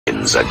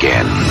begins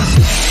again.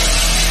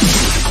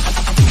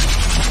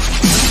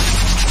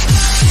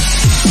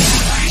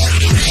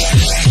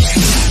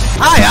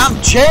 Hi,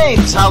 I'm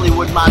James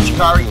Hollywood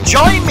Machikari.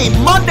 Join me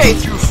Monday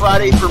through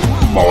Friday for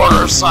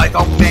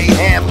Motorcycle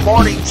Mayhem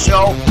Morning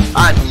Show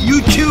on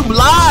YouTube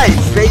Live,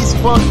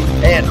 Facebook,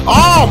 and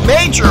all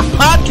major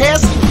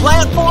podcasting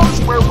platforms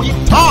where we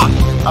talk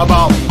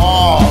about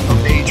all the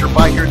major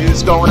biker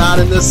news going on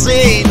in the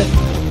scene.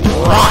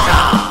 Rock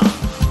on!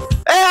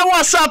 Hey,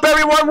 what's up,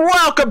 everyone?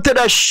 Welcome to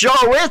the show.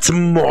 It's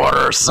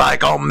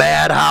Motorcycle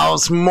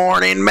Madhouse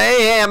Morning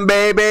Mayhem,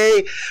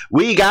 baby.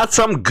 We got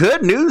some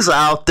good news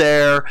out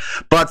there.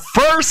 But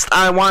first,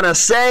 I want to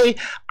say,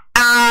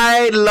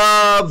 I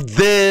love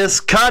this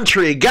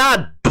country.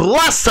 God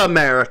bless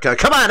America.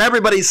 Come on,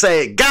 everybody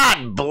say it.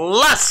 God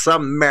bless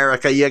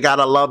America. You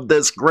gotta love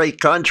this great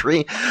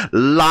country. A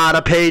lot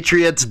of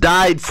patriots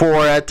died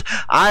for it.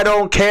 I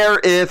don't care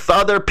if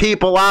other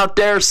people out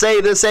there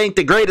say this ain't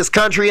the greatest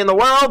country in the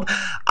world.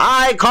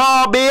 I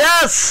call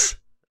BS.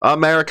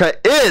 America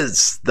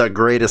is the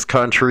greatest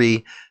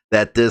country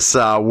that this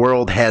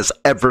world has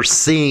ever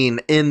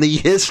seen in the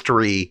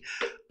history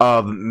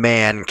of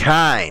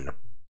mankind.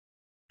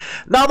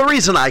 Now, the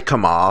reason I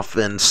come off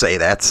and say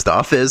that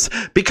stuff is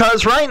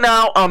because right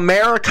now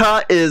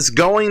America is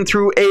going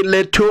through a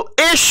little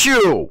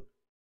issue.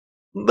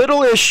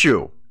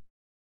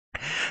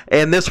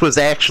 And this was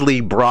actually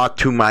brought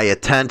to my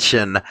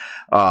attention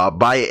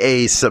by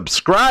a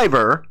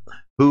subscriber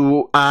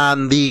who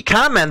on the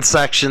comment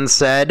section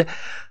said,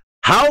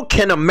 "How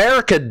can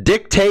America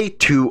dictate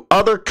to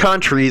other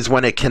countries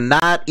when it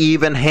cannot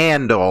even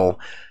handle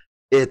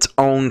its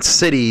own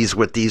cities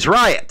with these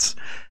riots?"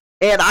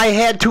 And I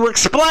had to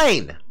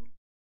explain,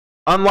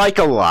 unlike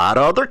a lot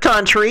of other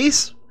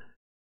countries,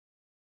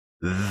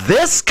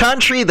 this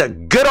country, the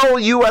good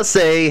old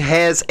USA,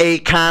 has a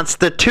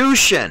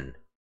constitution.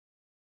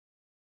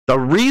 The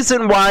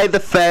reason why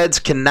the feds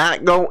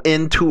cannot go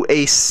into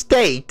a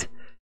state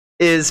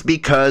is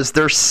because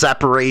there's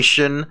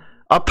separation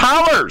of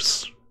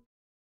powers.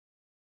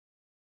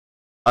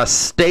 A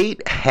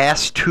state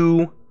has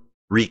to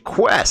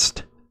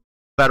request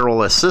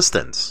federal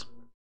assistance.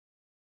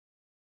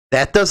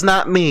 That does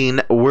not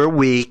mean we're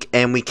weak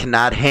and we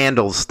cannot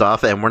handle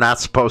stuff and we're not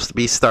supposed to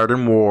be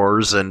starting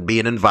wars and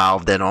being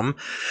involved in them.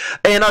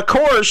 And of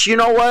course, you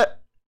know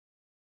what?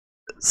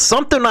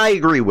 Something I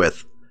agree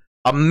with.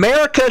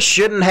 America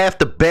shouldn't have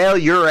to bail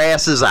your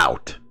asses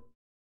out.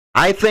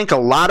 I think a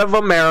lot of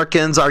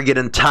Americans are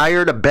getting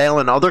tired of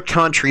bailing other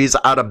countries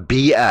out of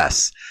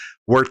BS.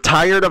 We're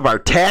tired of our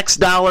tax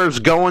dollars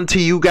going to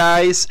you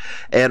guys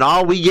and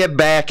all we get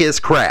back is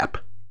crap.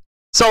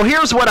 So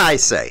here's what I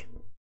say.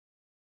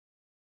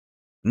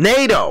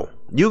 NATO,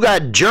 you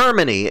got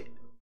Germany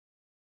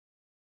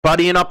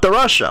buddying up to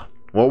Russia.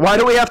 Well, why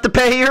do we have to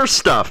pay your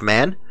stuff,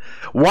 man?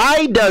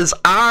 Why does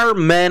our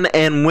men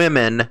and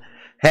women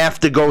have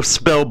to go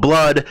spill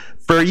blood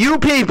for you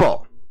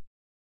people?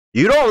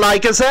 You don't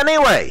like us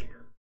anyway.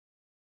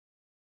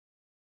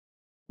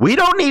 We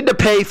don't need to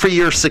pay for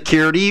your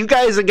security. You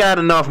guys have got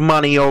enough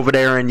money over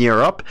there in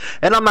Europe.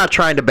 And I'm not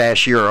trying to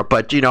bash Europe,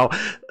 but, you know,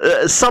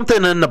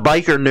 something in the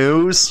biker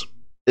news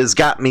has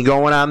got me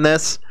going on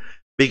this.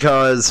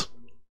 Because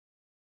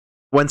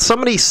when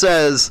somebody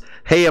says,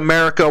 hey,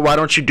 America, why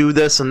don't you do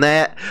this and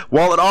that?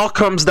 Well, it all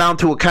comes down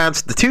to a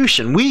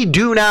constitution. We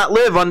do not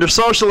live under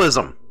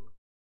socialism.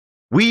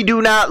 We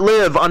do not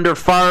live under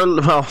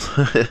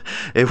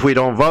if we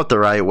don't vote the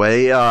right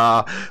way,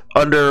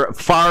 under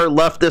far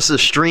leftist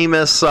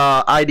extremist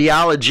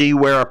ideology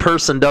where a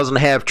person doesn't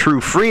have true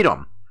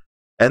freedom.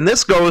 And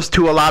this goes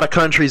to a lot of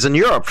countries in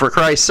Europe, for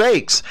Christ's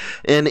sakes.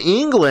 In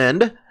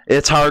England,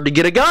 it's hard to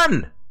get a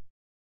gun.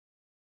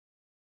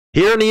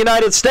 Here in the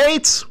United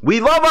States, we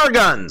love our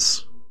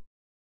guns.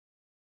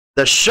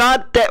 The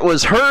shot that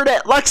was heard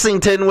at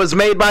Lexington was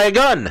made by a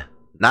gun,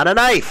 not a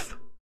knife.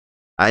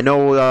 I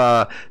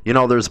know, you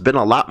know, there's been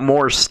a lot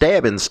more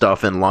stabbing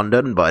stuff in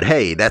London, but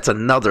hey, that's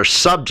another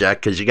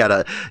subject because you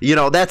gotta, you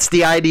know, that's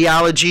the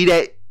ideology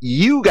that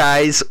you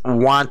guys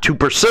want to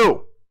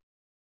pursue.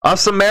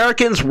 Us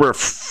Americans, we're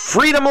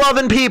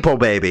freedom-loving people,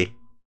 baby.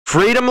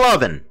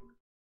 Freedom-loving.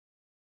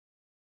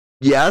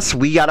 Yes,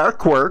 we got our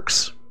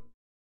quirks.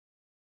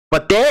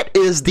 But that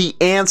is the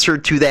answer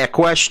to that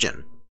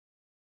question.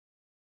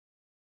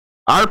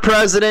 Our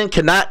president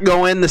cannot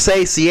go in to,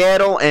 say,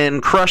 Seattle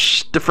and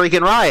crush the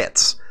freaking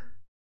riots.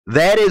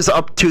 That is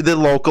up to the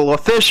local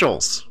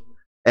officials.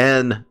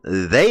 And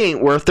they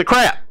ain't worth the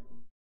crap.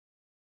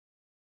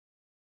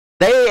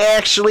 They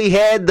actually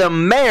had the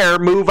mayor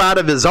move out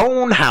of his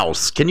own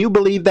house. Can you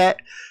believe that?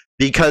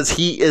 Because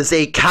he is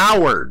a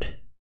coward.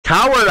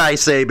 Coward, I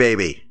say,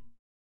 baby.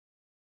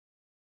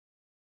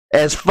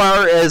 As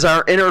far as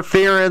our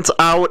interference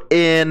out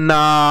in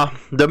the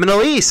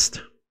Middle East.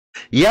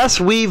 Yes,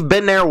 we've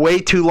been there way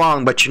too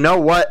long, but you know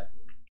what?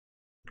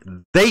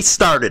 They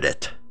started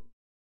it.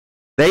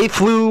 They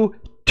flew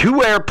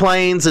 2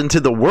 airplanes into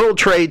the World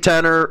Trade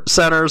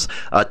Centers,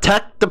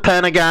 attacked the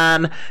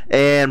Pentagon,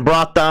 and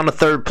brought down a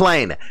 3rd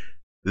plane.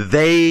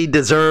 They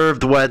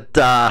deserved what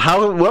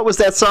was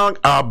that song?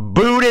 A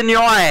boot in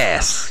your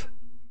ass.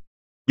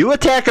 You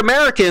attack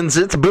Americans,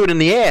 it's a boot in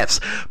the ass.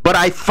 But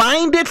I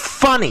find it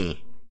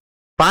funny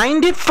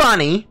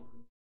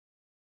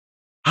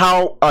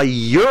how a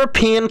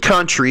European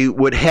country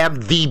would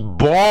have the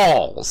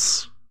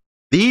balls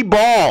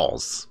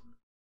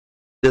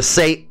to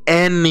say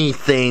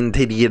anything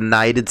to the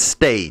United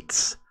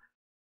States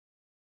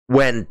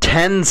when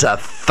tens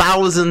of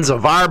thousands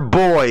of our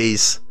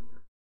boys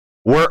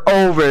were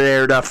over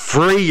there to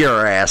free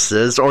your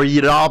asses, or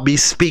you'd all be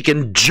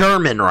speaking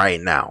German right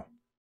now.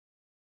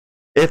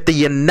 If the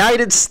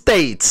United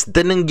States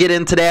didn't get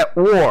into that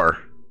war,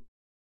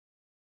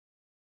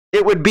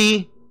 it would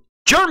be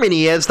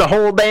Germany as the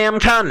whole damn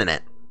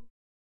continent.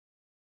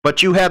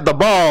 But you have the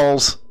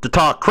balls to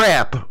talk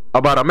crap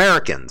about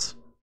Americans.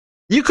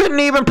 You couldn't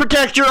even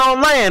protect your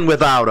own land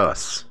without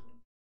us.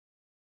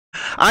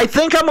 I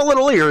think I'm a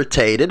little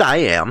irritated, I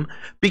am,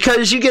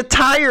 because you get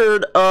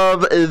tired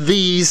of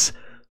these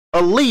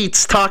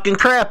elites talking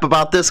crap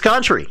about this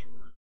country.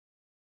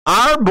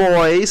 Our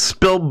boys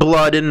spilled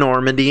blood in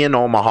Normandy and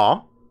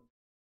Omaha.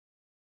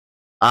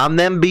 On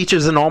them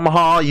beaches in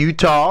Omaha,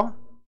 Utah.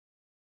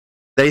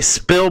 They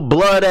spilled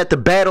blood at the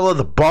Battle of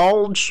the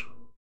Bulge.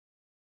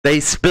 They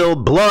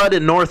spilled blood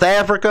in North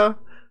Africa.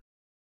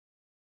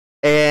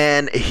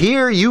 And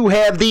here you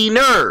have the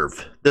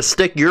nerve to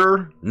stick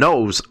your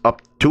nose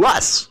up to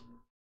us.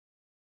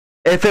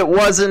 If it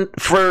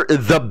wasn't for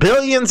the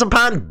billions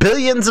upon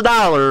billions of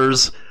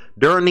dollars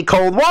during the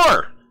Cold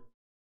War,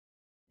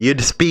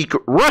 you'd speak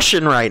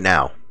Russian right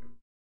now.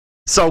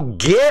 So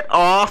get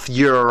off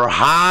your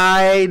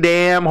high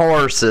damn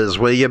horses,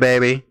 will you,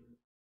 baby?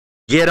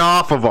 Get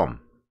off of them.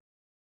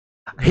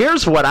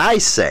 Here's what I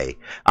say.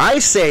 I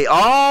say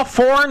all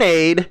foreign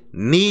aid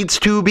needs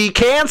to be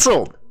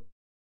canceled.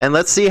 And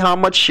let's see how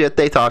much shit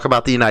they talk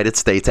about the United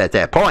States at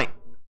that point.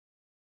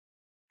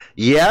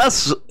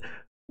 Yes,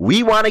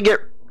 we want to get...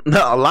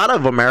 A lot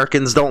of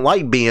Americans don't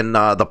like being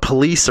the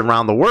police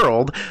around the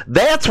world.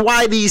 That's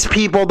why these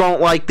people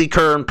don't like the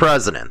current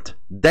president.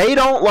 They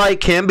don't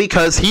like him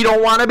because he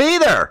don't want to be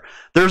there.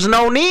 There's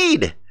no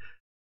need.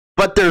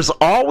 But there's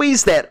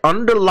always that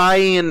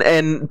underlying...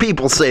 And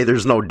people say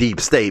there's no deep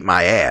state,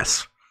 my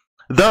ass.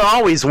 They're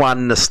always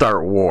wanting to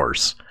start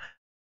wars.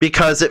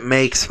 Because it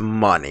makes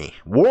money.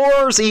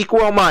 Wars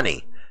equal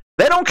money.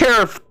 They don't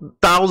care if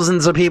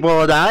thousands of people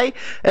will die.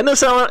 And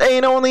this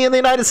ain't only in the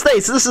United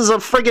States. This is a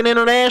friggin'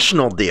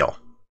 international deal.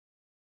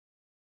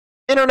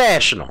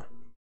 International.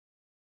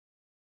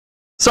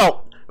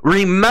 So,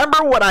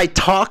 remember what I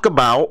talk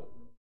about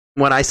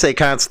when I say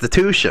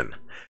Constitution.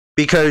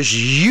 Because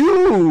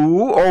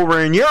you, over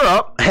in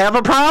Europe, have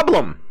a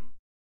problem.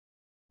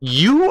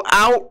 You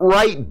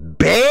outright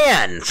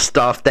ban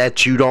stuff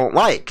that you don't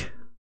like.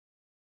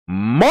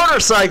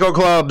 Motorcycle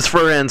clubs,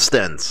 for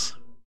instance.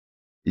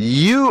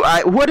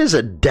 What is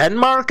it,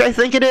 Denmark, I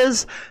think it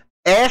is,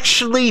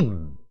 actually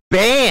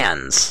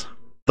bans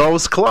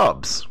those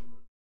clubs.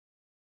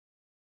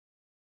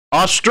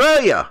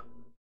 Australia,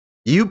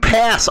 you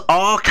pass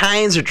all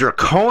kinds of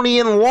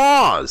draconian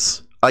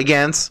laws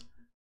against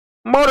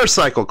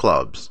motorcycle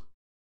clubs.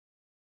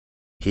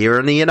 Here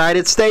in the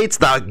United States,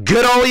 the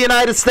good old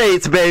United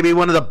States, baby,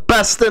 one of the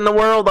best in the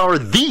world, or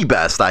the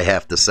best, I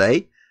have to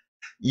say,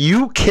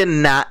 you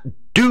cannot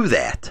do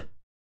that.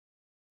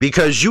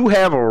 Because you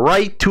have a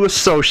right to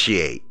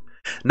associate.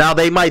 Now,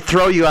 they might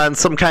throw you on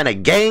some kind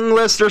of gang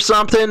list or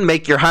something,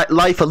 make your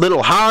life a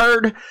little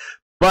hard,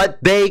 but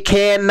they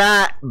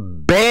cannot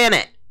ban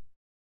it.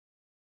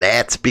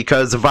 That's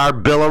because of our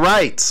Bill of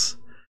Rights.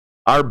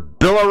 Our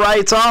Bill of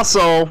Rights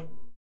also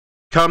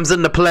comes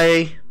into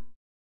play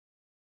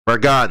for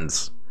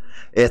guns.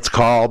 It's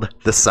called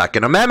the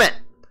Second Amendment.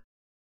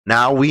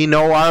 Now, we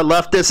know our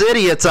leftist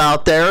idiots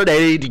out there,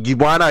 they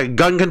want to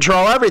gun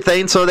control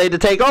everything so they to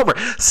take over.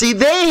 See,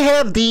 they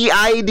have the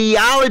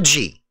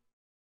ideology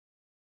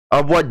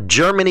of what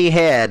Germany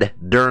had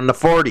during the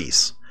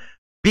 40s.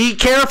 Be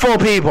careful,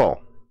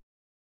 people.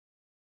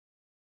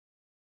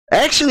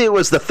 Actually, it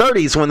was the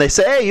 30s when they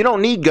say, hey, you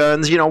don't need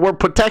guns, we'll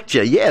protect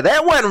you. Yeah,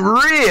 that went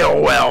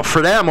real well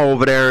for them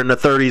over there in the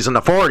 30s and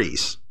the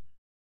 40s.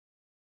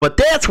 But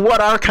that's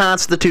what our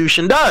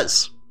Constitution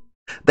does.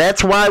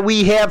 That's why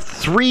we have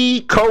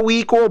 3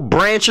 co-equal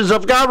branches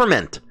of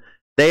government.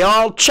 They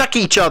all check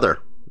each other.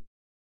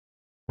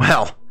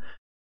 Well,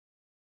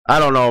 I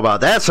don't know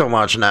about that so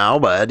much now,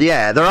 but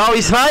yeah, they're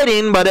always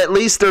fighting, but at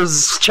least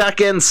there's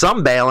checking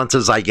some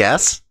balances, I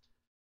guess.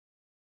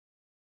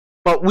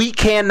 But we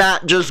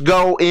cannot just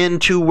go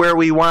into where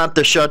we want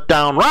to shut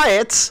down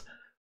riots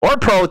or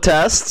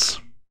protests.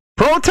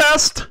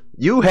 Protest,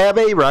 you have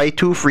a right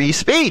to free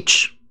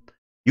speech.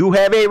 You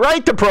have a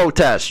right to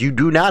protest. You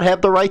do not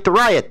have the right to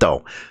riot,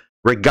 though.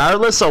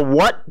 Regardless of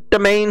what the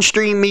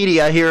mainstream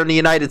media here in the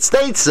United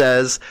States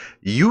says,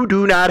 you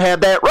do not have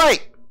that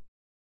right.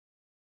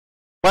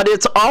 But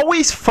it's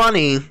always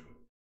funny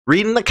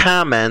reading the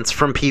comments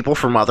from people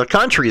from other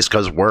countries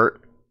because we're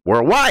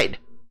worldwide.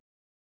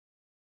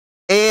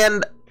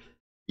 And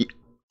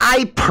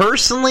I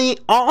personally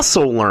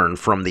also learned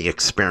from the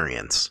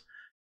experience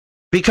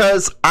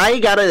because I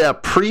got to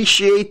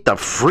appreciate the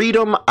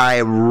freedom I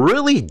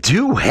really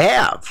do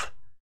have.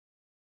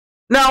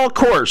 Now, of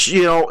course,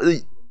 you know,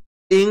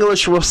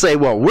 English will say,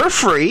 well, we're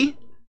free.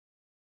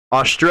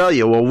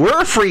 Australia, well,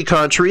 we're a free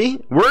country.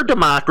 We're a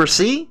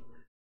democracy.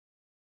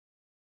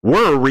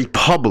 We're a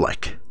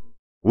republic.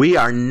 We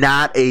are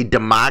not a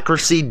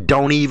democracy.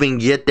 Don't even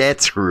get that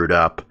screwed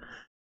up.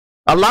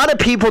 A lot of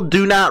people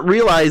do not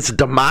realize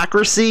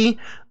democracy,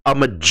 a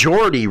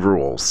majority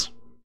rules.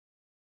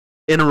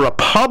 In a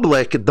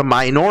republic, the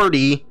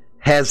minority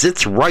has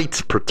its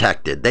rights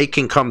protected. They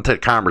can come to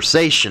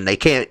conversation. They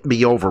can't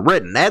be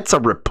overridden. That's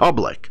a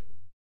republic.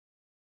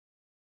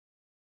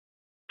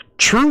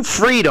 True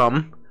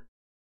freedom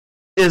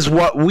is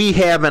what we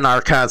have in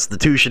our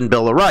Constitution,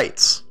 Bill of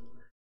Rights.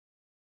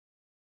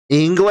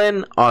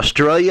 England,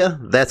 Australia,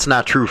 that's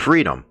not true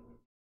freedom.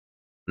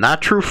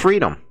 Not true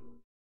freedom.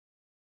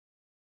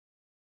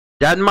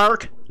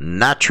 Denmark,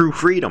 not true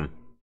freedom.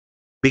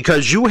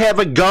 Because you have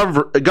a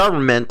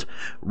government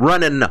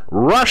running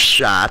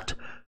roughshod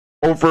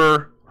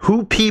over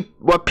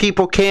what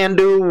people can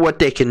do, what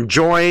they can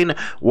join,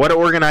 what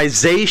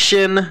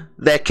organization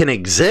that can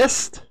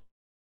exist.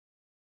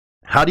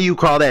 How do you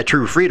call that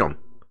true freedom?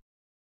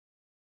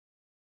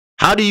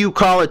 How do you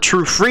call it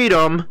true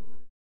freedom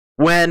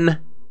when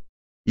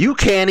you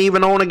can't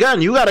even own a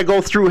gun? You got to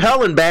go through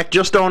hell and back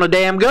just to own a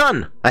damn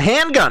gun, a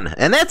handgun.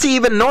 And that's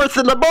even north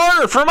of the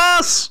border from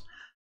us.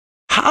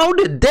 How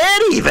did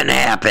that even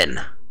happen?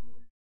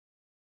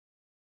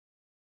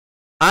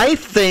 I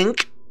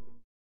think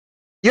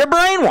you're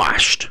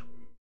brainwashed.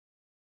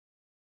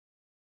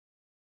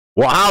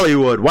 Well,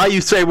 Hollywood, why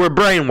you say we're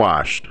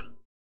brainwashed?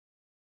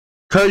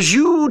 Because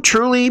you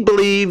truly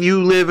believe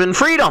you live in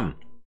freedom.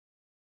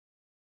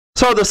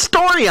 So the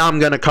story I'm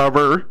going to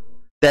cover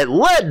that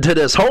led to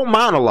this whole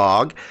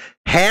monologue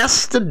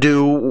has to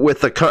do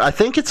with I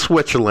think it's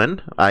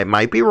Switzerland. I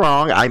might be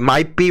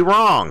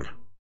wrong.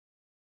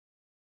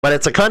 But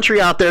it's a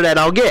country out there that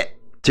I'll get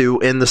to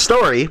in the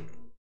story.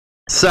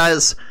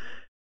 Says,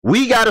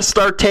 we got to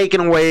start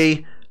taking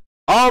away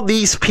all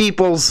these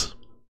people's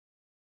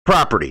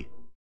property.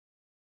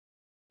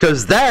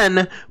 Because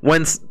then,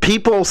 when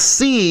people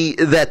see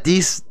that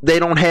they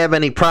don't have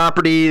any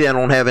property, they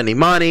don't have any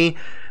money,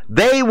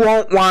 they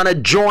won't want to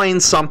join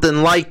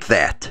something like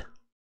that.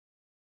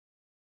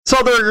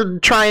 So they're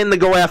trying to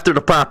go after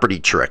the property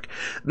trick.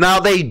 Now,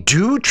 they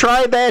do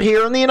try that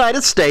here in the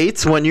United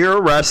States. When you're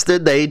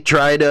arrested, they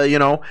try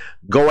to,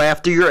 go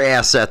after your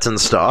assets and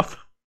stuff.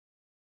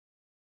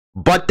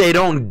 But they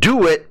don't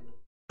do it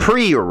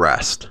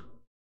pre-arrest.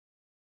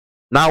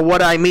 Now,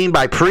 what I mean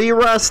by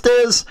pre-arrest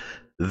is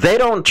they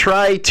don't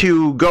try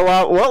to go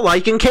out, well,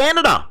 like in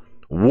Canada.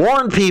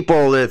 Warn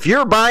people, if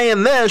you're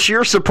buying this,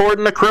 you're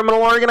supporting a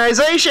criminal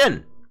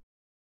organization.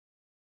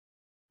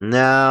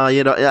 No,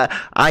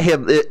 I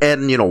have,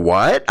 and you know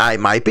what? I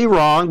might be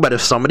wrong, but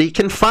if somebody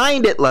can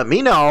find it, let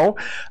me know.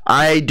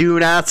 I do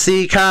not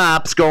see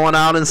cops going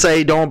out and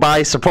say, don't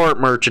buy support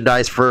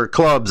merchandise for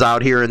clubs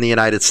out here in the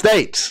United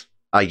States.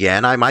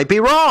 Again, I might be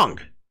wrong.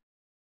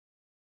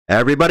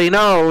 Everybody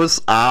knows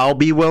I'll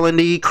be willing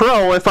to eat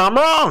crow if I'm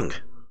wrong.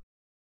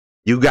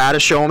 You got to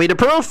show me the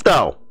proof,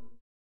 though.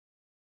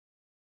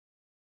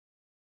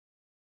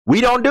 We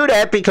don't do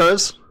that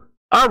because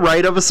our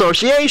right of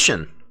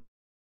association.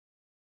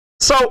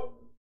 So,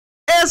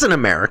 as an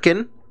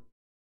American,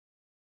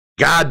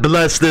 God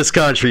bless this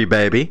country,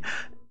 baby.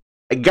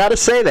 I gotta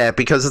say that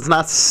because it's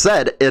not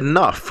said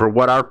enough for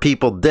what our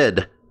people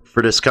did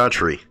for this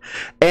country.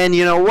 And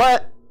you know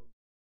what?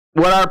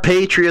 What our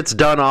patriots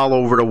done all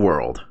over the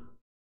world.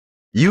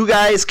 You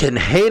guys can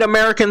hate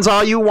Americans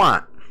all you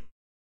want,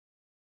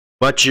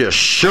 but you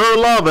sure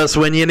love us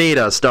when you need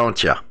us,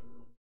 don't you?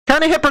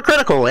 Kind of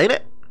hypocritical, ain't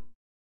it?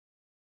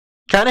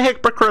 Kind of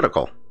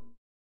hypocritical.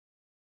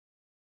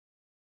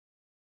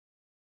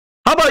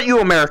 How about you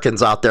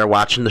Americans out there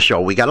watching the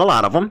show? We got a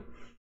lot of them.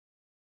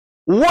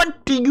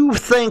 What do you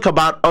think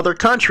about other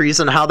countries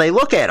and how they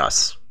look at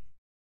us?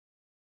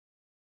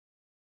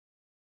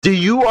 Do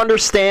you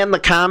understand the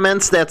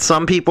comments that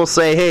some people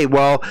say, hey,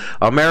 well,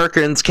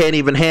 Americans can't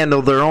even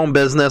handle their own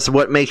business.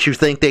 What makes you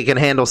think they can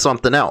handle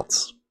something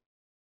else?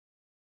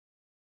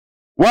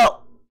 Well,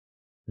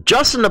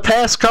 just in the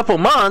past couple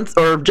months,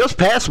 or just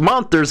past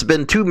month, there's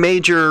been two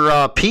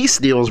major peace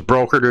deals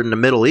brokered in the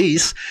Middle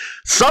East.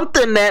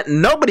 Something that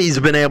nobody's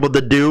been able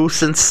to do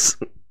since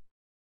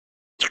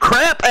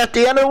crap at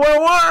the end of World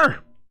War.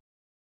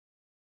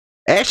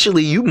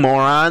 Actually, you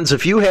morons,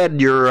 if you had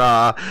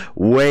your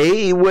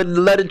way, you would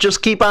let it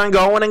just keep on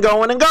going and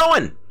going and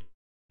going.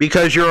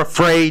 Because you're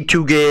afraid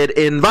to get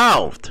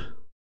involved.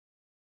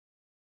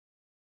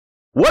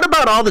 What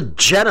about all the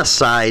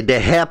genocide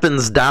that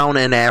happens down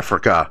in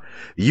Africa?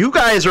 You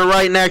guys are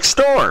right next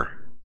door.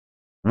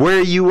 Where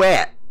are you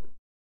at?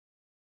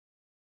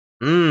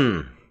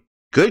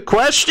 Good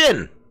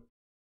question.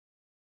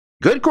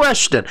 Good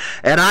question.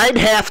 And I'd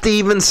have to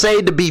even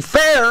say, to be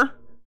fair,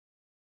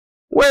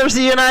 where's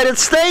the United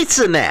States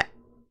in that?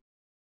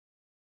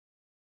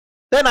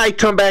 Then I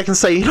come back and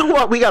say, you know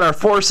what? We got our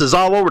forces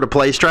all over the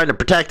place trying to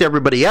protect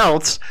everybody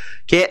else.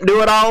 Can't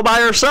do it all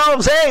by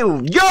ourselves. Hey,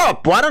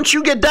 Europe, why don't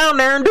you get down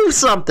there and do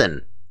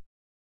something?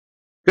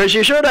 Because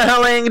you sure the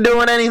hell ain't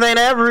doing anything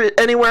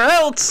anywhere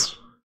else.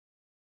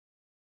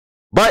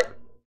 But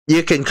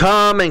you can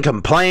come and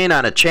complain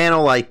on a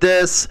channel like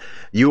this.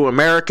 You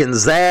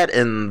Americans that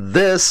and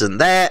this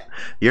and that.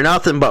 You're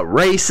nothing but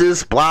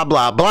racist, blah,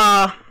 blah,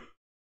 blah.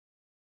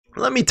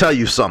 Let me tell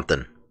you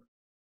something.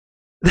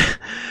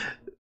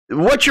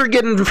 What you're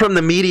getting from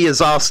the media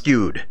is all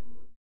skewed.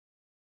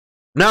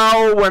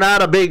 No, we're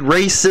not a big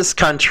racist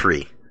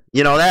country.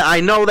 You know, that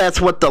I know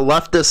that's what the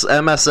leftist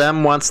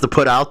MSM wants to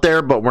put out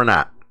there, but we're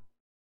not.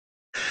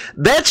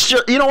 That's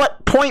just, you know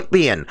what? Point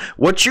being,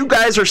 what you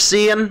guys are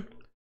seeing,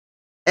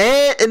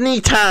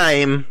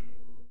 anytime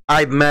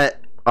I've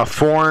met a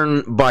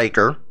foreign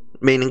biker,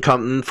 meaning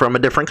coming from a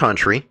different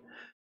country,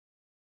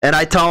 and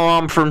I tell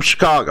them I'm from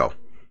Chicago,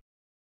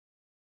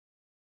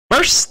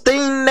 first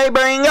thing they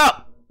bring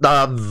up,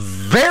 the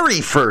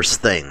very first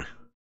thing,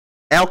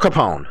 Al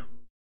Capone.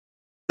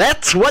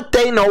 That's what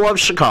they know of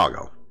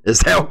Chicago,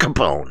 is Al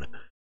Capone.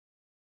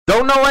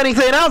 Don't know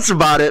anything else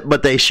about it,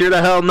 but they sure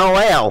the hell know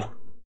Al.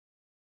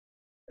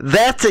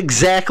 That's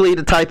exactly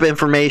the type of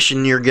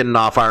information you're getting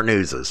off our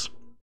newses.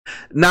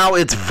 Now,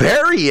 it's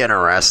very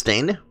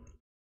interesting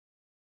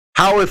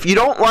how if you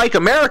don't like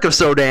America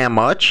so damn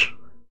much,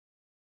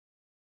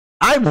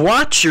 I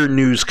watch your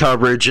news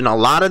coverage in a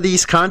lot of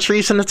these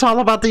countries, and it's all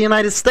about the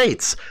United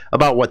States.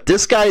 About what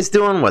this guy's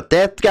doing, what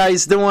that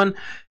guy's doing.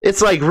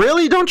 It's like,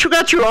 really? Don't you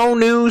got your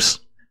own news?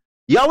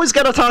 You always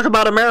got to talk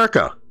about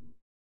America.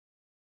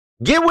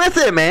 Get with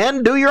it,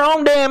 man. Do your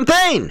own damn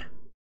thing.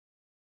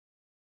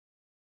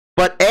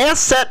 But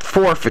asset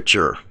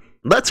forfeiture,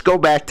 let's go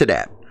back to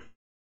that.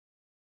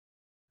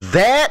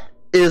 That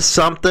is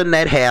something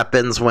that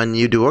happens when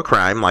you do a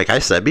crime, like I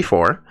said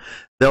before.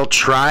 They'll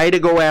try to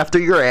go after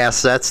your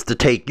assets to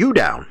take you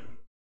down.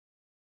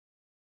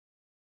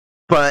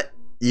 But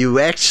you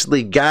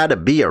actually got to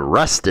be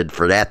arrested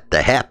for that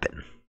to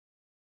happen.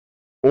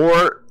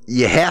 Or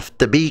you have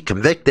to be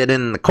convicted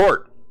in the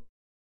court.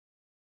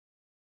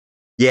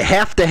 You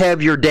have to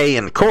have your day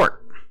in court.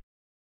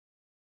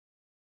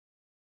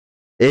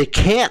 It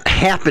can't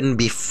happen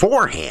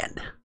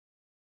beforehand.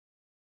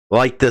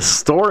 Like this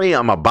story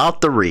I'm about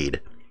to read.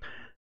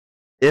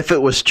 If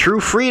it was true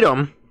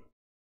freedom,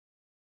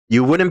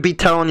 you wouldn't be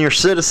telling your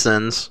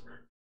citizens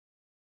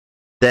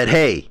that,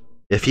 hey,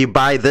 if you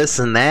buy this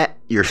and that,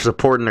 you're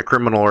supporting a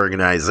criminal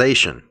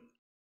organization.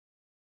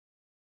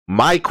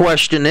 My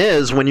question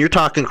is, when you're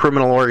talking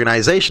criminal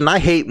organization, I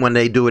hate when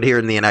they do it here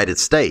in the United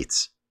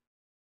States.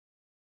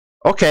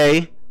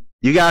 Okay,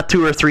 you got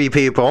 2 or 3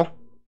 people,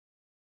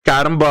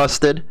 got them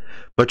busted,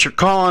 but you're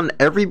calling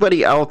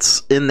everybody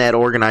else in that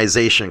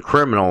organization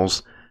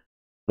criminals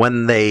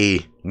when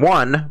they,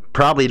 1,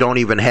 probably don't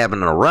even have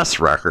an arrest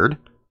record.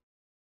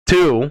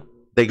 2,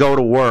 they go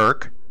to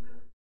work,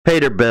 pay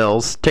their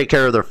bills, take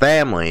care of their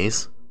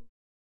families,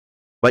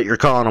 but you're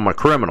calling them a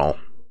criminal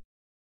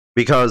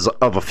because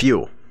of a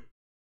few.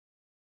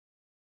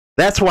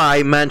 That's why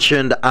I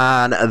mentioned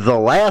on the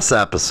last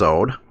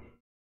episode,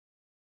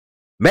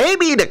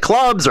 maybe the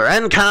clubs or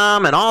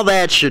NCOM and all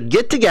that should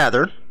get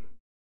together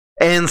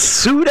and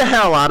sue the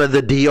hell out of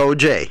the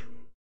DOJ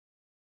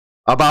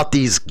about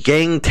these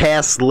gang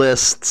task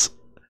lists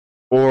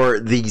or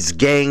these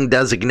gang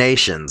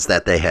designations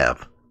that they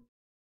have.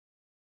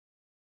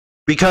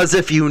 Because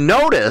if you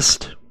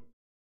noticed,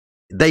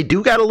 they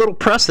do got a little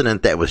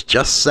precedent that was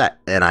just set,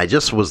 and I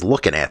just was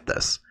looking at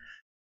this.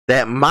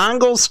 That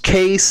Mongols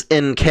case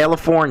in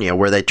California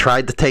where they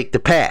tried to take the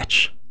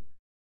patch.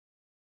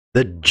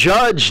 The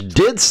judge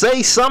did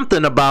say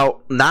something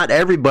about not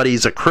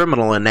everybody's a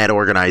criminal in that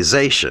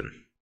organization.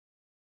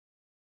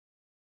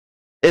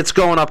 It's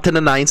going up to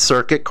the 9th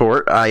Circuit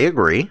Court, I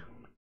agree.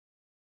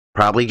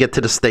 Probably get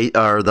to the state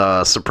or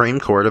the Supreme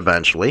Court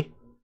eventually.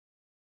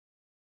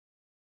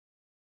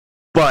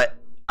 But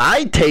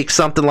I'd take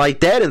something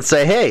like that and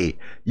say, hey,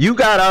 you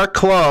got our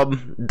club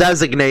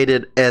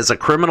designated as a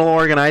criminal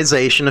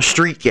organization, a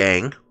street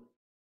gang.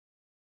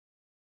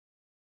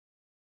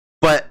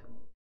 But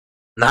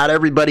not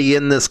everybody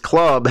in this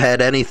club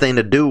had anything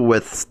to do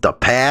with the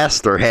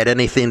past or had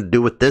anything to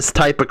do with this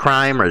type of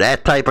crime or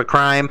that type of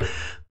crime.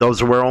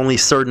 Those were only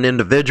certain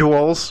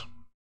individuals.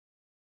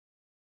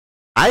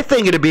 I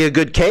think it'd be a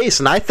good case,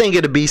 and I think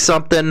it'd be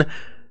something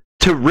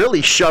to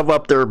really shove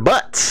up their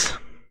butts.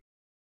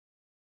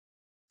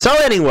 So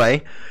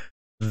anyway,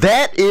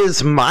 that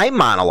is my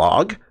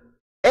monologue.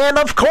 And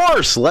of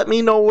course, let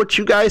me know what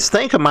you guys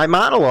think of my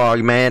monologue,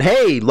 man.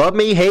 Hey, love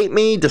me, hate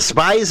me,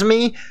 despise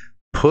me.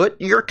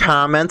 Put your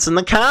comments in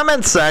the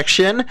comment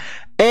section,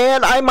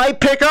 and I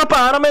might pick up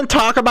on them and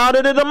talk about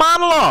it in a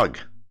monologue.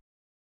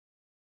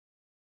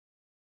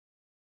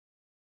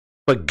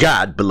 But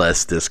God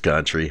bless this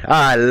country.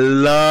 I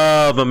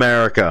love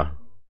America.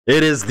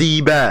 It is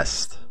the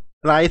best.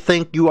 And I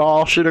think you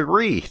all should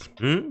agree.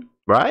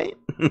 Right?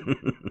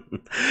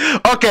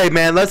 Okay,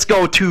 man, let's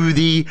go to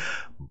the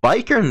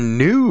biker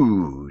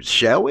news,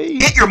 shall we?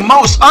 Get your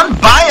most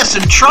unbiased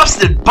and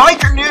trusted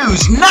biker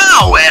news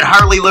now at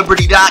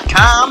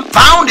HarleyLiberty.com.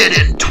 Founded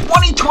in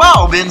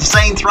 2012,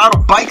 Insane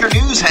Throttle Biker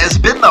News has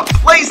been the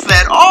place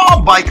that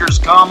all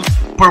bikers come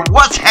for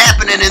what's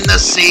happening in the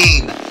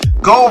scene.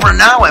 Go over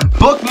now and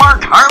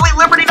bookmark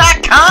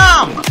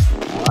HarleyLiberty.com.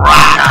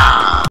 Rock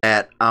on!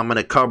 That I'm going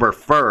to cover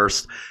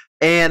first.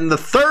 And the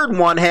third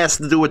one has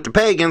to do with the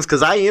Pagans,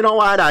 because you know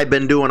what? I've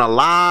been doing a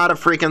lot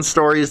of freaking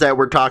stories that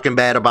were talking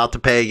bad about the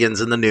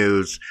Pagans in the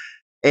news.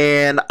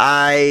 And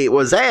I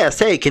was asked,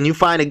 hey, can you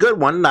find a good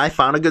one? And I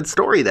found a good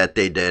story that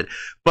they did.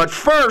 But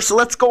first,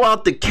 let's go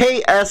out to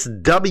KSWO.com.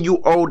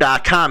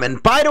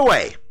 And by the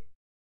way,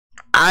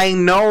 I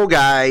know,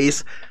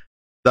 guys,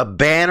 the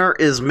banner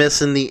is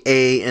missing the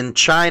A in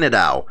China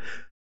now.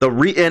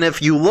 And if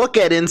you look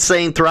at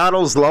Insane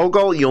Throttle's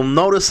logo, you'll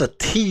notice a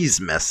T's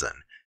missing.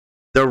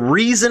 The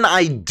reason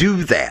I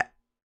do that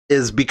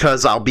is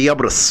because I'll be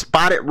able to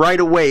spot it right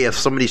away if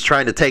somebody's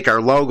trying to take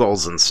our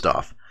logos and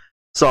stuff.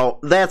 So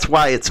that's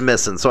why it's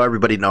missing, so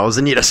everybody knows,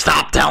 and you to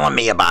stop telling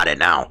me about it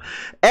now.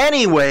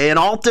 Anyway, an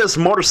Altus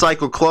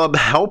Motorcycle Club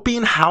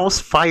helping house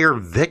fire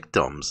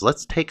victims.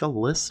 Let's take a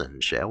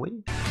listen, shall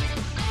we?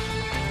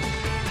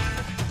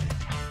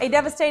 A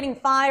devastating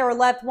fire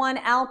left one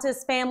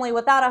Altus family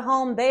without a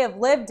home they have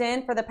lived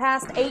in for the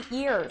past 8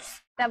 years.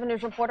 7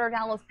 News reporter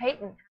Dallas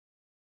Payton.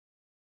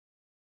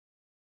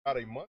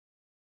 About a month,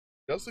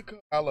 Jessica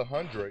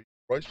Alejandre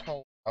rushed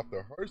home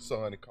after her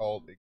son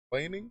called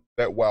explaining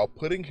that while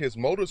putting his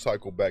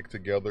motorcycle back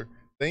together,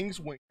 things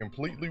went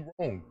completely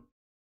wrong.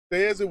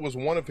 Says it was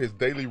one of his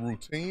daily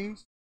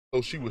routines,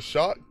 so she was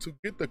shocked to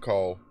get the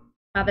call.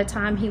 By the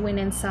time he went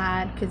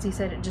inside, because he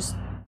said it just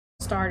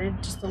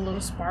started, just a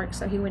little spark,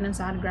 so he went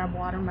inside to grab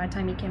water, and by the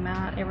time he came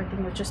out,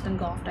 everything was just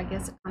engulfed. I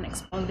guess it kind of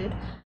exploded.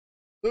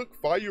 It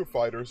took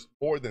firefighters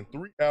more than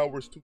 3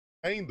 hours to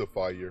contain the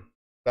fire.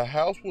 The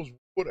house was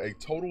ruled a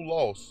total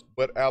loss,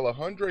 but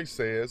Alejandre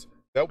says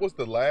that was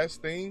the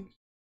last thing she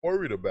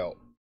worried about.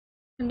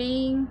 To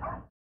me,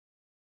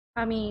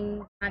 I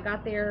mean, I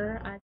got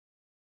there,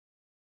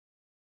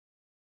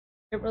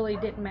 it really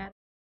didn't matter.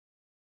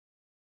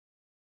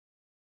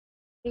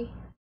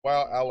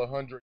 While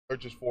Alejandre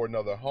searches for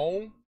another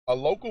home, a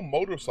local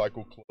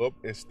motorcycle club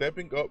is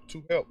stepping up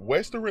to help.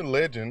 Western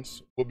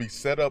Legends will be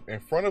set up in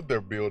front of their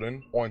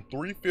building on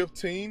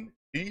 315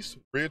 East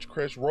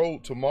Ridgecrest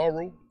Road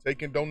tomorrow,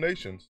 taking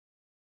donations.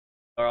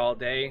 All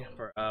day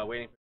for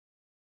waiting to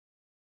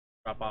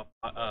drop off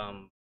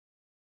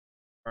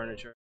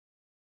furniture.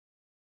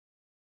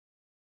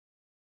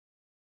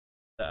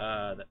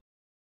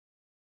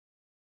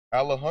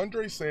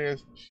 Alejandre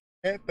says she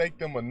can't thank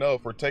them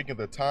enough for taking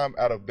the time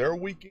out of their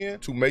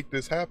weekend to make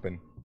this happen.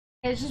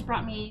 It's just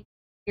brought me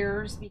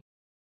tears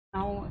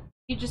because,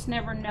 you just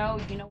never know,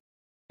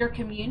 your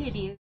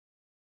community is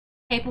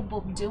capable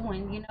of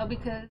doing,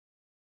 because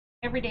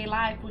everyday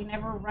life, we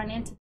never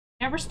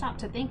never stop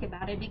to think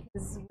about it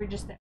because we're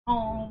just at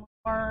home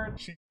or.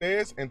 She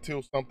says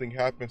until something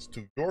happens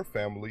to your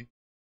family,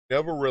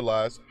 never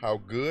realize how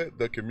good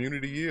the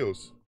community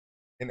is.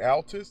 In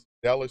Altus,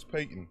 Dallas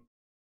Payton,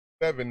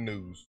 7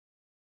 News.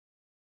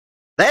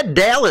 That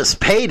Dallas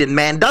Payton,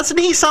 man, doesn't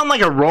he sound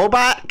like a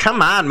robot?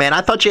 Come on, man. I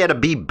thought you had to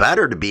be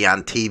better to be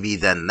on TV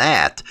than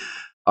that.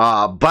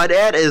 But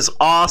it is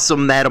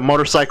awesome that a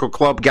motorcycle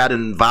club got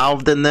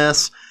involved in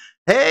this.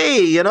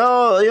 Hey,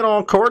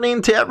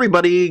 according to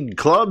everybody,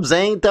 clubs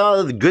ain't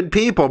good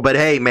people. But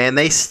hey, man,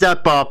 they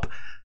step up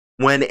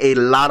when a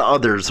lot of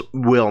others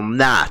will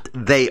not.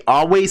 They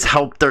always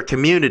help their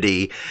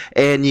community.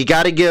 And you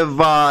got to give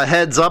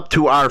heads up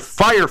to our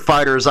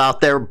firefighters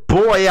out there.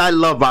 Boy, I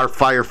love our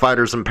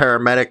firefighters and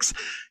paramedics.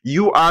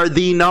 You are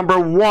the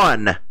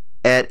 #1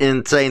 at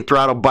Insane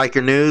Throttle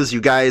Biker News.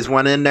 You guys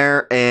went in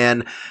there,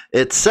 and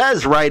it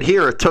says right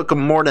here it took them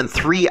more than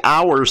 3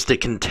 hours to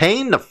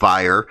contain the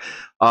fire.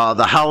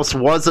 The house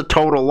was a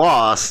total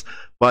loss,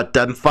 but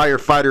them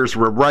firefighters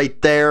were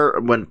right there.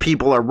 When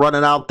people are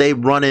running out, they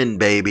run in,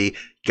 baby.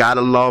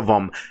 Gotta love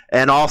them.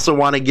 And also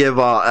want to give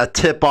a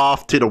tip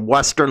off to the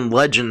Western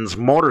Legends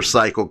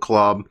Motorcycle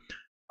Club.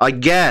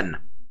 Again,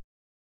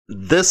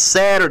 this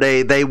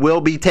Saturday, they will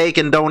be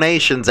taking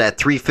donations at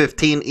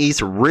 315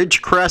 East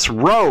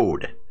Ridgecrest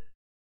Road.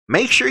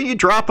 Make sure you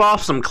drop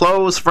off some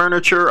clothes,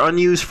 furniture,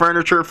 unused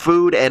furniture,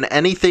 food, and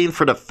anything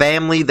for the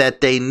family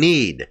that they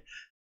need.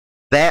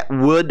 That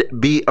would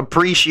be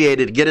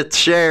appreciated. Get it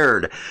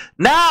shared.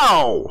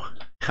 Now,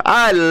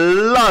 I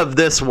love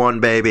this one,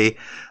 baby.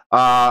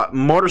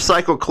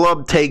 Motorcycle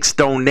Club takes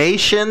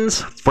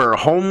donations for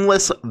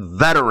homeless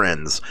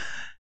veterans.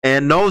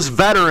 And those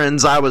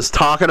veterans I was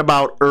talking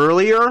about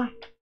earlier,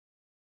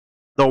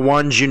 the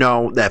ones,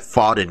 that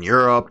fought in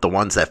Europe, the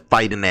ones that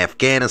fight in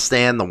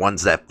Afghanistan, the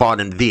ones that fought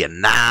in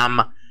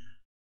Vietnam.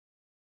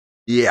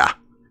 Yeah,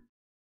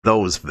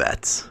 those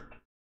vets.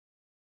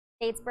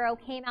 Statesboro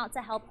came out to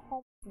help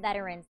homeless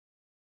veterans.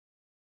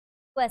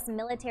 U.S.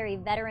 Military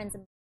Veterans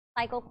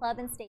Motorcycle Club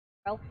in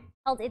Statesboro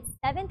held its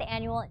 7th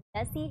annual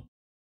Jesse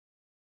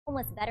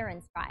Homeless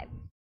Veterans Drive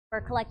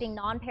for collecting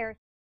non-perishable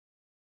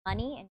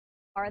money and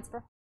cards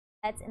for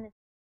vets in the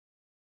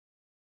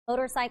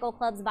Motorcycle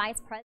Club's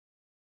vice president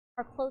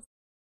are close to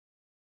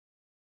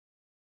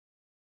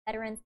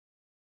veterans.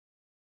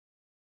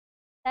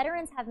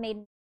 Veterans have made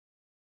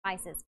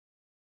sacrifices.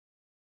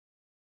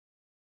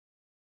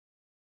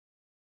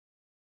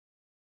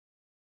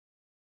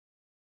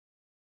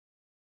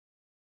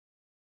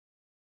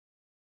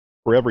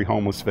 For every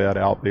homeless vet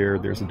out there,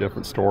 there's a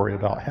different story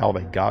about how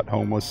they got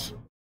homeless.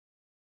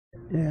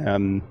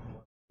 And,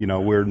 you know,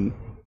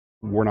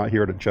 we're not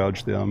here to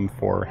judge them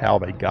for how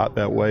they got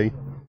that way.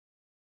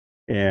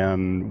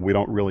 And we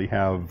don't really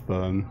have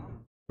the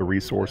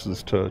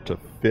resources to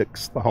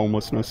fix the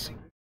homelessness.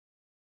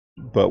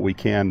 But we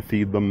can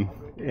feed them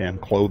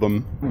and clothe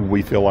them.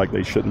 We feel like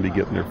they shouldn't be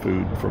getting their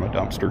food from a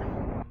dumpster.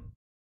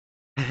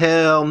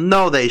 Hell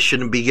no, they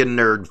shouldn't be getting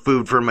their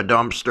food from a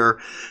dumpster.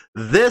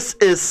 This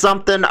is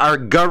something our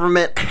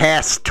government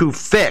has to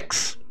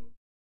fix.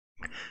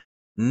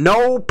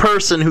 No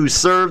person who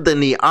served in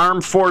the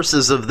armed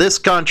forces of this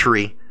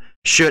country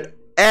should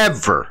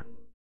ever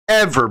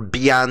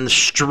be on the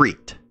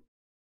street.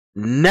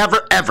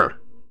 Never, ever.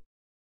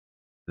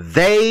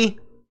 They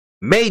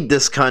made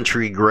this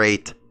country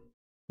great.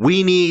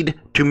 We need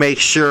to make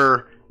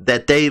sure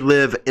that they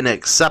live in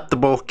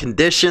acceptable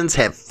conditions,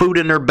 have food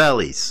in their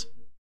bellies.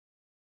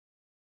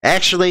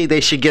 Actually,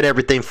 they should get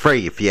everything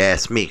free, if you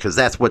ask me, because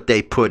that's what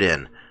they put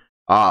in.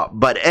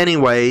 But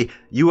anyway,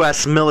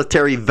 U.S.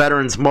 Military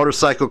Veterans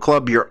Motorcycle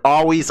Club, you're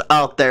always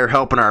out there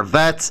helping our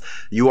vets.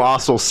 You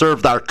also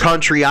served our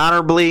country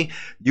honorably.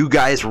 You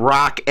guys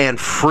rock and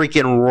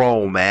freaking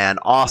roll, man.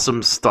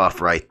 Awesome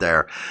stuff right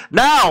there.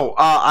 Now,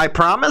 I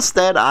promised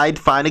that I'd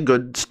find a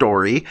good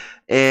story.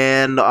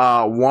 And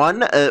one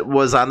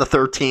was on the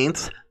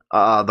 13th.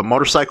 The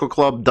Motorcycle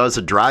Club does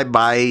a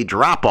drive-by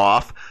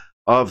drop-off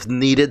of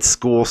needed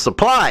school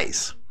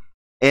supplies.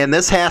 And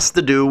this has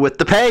to do with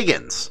the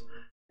Pagans.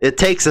 It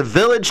takes a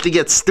village to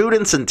get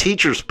students and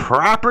teachers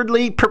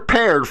properly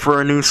prepared for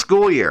a new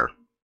school year.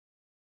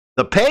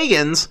 The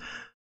Pagans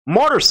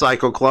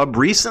Motorcycle Club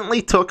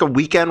recently took a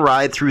weekend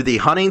ride through the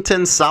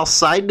Huntington South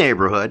Side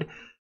neighborhood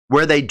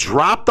where they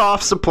dropped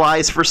off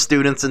supplies for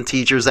students and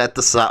teachers at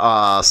the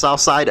South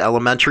Side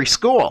Elementary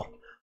School.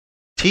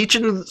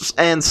 Teachers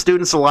and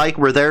students alike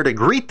were there to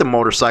greet the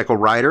motorcycle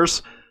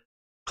riders,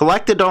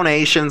 collected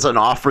donations, and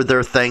offered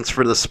their thanks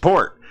for the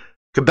support.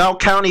 Cabell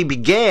County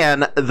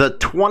began the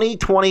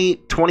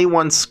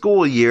 2020-21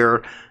 school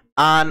year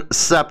on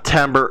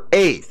September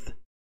 8th.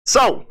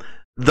 So,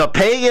 the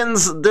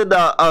Pagans did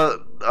a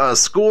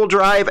school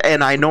drive,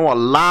 and I know a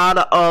lot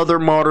of other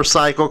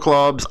motorcycle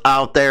clubs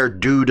out there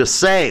do the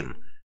same.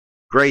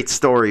 Great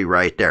story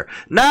right there.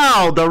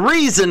 Now, the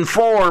reason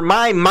for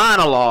my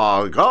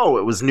monologue. Oh,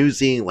 it was New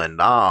Zealand.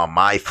 Oh,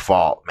 my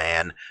fault,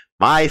 man.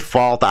 My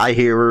fault. I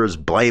hear her is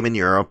blaming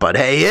Europe, but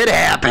hey, it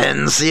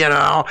happens, you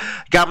know.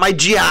 Got my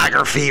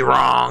geography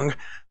wrong.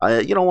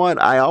 You know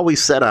what? I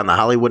always said on the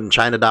Hollywood and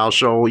China Doll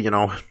show, you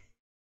know,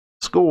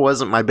 school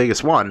wasn't my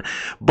biggest one.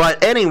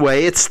 But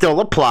anyway, it still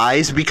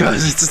applies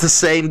because it's the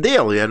same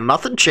deal. You know,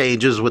 nothing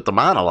changes with the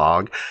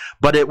monologue,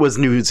 but it was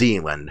New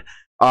Zealand.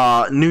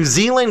 New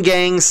Zealand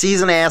gang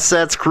season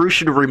assets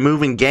crucial to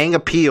removing gang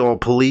appeal,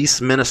 Police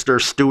Minister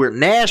Stuart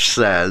Nash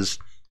says.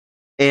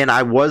 And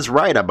I was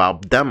right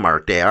about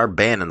Denmark. They are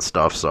banning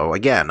stuff. So,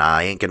 again,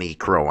 I ain't going to eat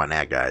crow on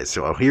that, guys.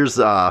 So, here's,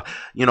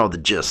 you know, the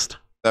gist.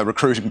 They're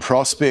recruiting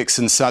prospects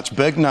in such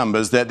big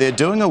numbers that they're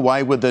doing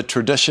away with the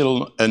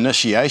traditional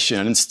initiation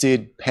and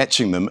instead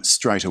patching them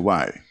straight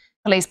away.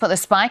 Police put the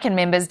spike in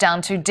members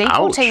down to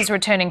deportees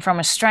returning from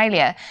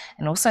Australia.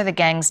 And also the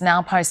gang's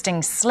now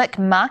posting slick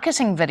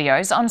marketing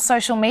videos on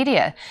social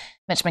media.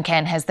 Mitch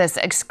McCann has this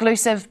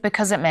exclusive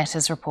Because It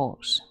Matters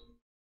report.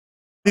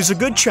 There's a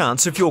good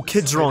chance if your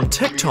kids are on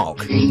TikTok,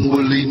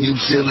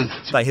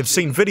 they have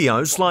seen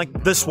videos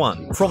like this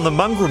one, from the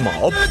mongrel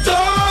mob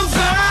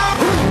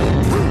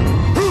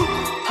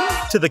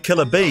to the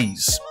killer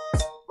bees.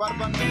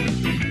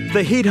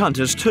 The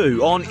headhunters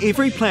too, on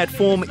every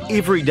platform,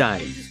 every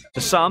day.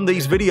 To some,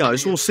 these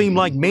videos will seem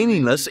like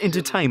meaningless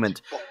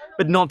entertainment,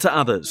 but not to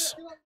others.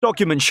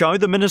 Documents show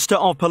the Minister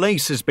of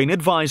Police has been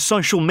advised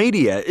social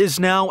media is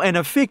now an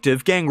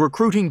effective gang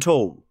recruiting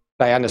tool.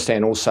 They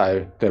understand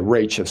also the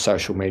reach of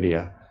social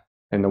media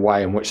and the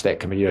way in which that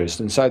can be used,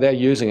 and so they're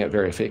using it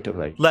very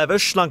effectively.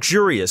 Lavish,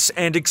 luxurious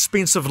and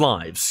expensive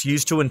lives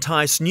used to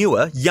entice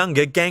newer,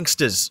 younger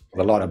gangsters.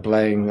 A lot of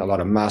bling, a lot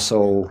of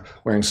muscle,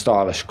 wearing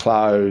stylish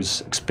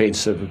clothes,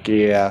 expensive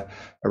gear,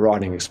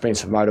 riding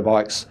expensive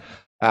motorbikes.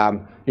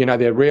 You know,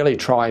 they're really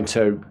trying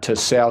to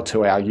sell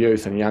to our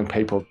youth and young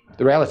people.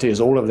 The reality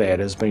is all of that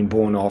has been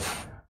born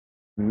off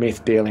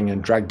meth dealing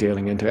and drug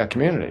dealing into our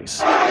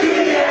communities.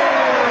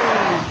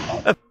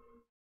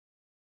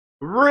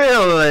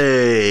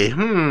 Really?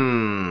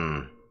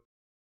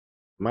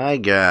 My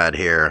God,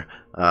 here.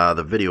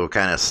 The video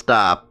kind of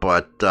stopped,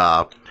 but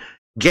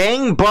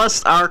gang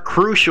busts are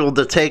crucial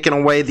to taking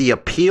away the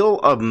appeal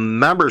of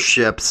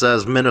membership,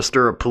 says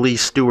Minister of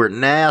Police Stuart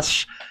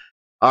Nash,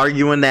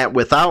 arguing that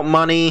without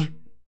money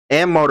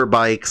and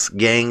motorbikes,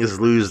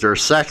 gangs lose their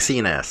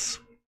sexiness.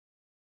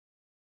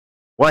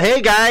 Well,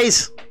 hey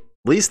guys, at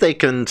least they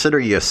consider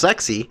you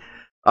sexy.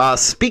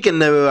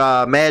 Speaking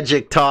to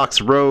Magic Talk's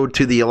Road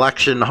to the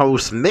Election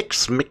host Mitch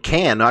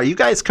McCann, are you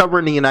guys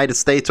covering the United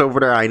States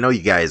over there? I know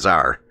you guys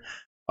are.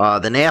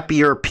 The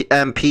Napier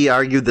MP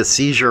argued the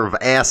seizure of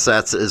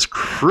assets is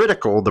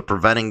critical to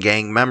preventing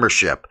gang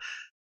membership.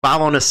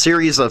 Following a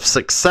series of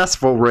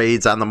successful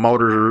raids on the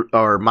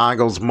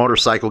Mongols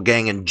motorcycle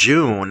gang in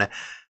June,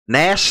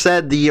 Nash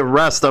said the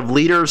arrest of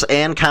leaders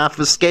and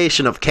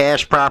confiscation of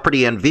cash,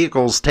 property, and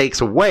vehicles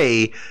takes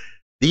away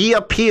the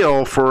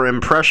appeal for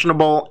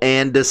impressionable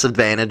and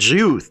disadvantaged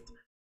youth.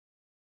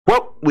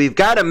 Quote, we've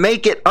got to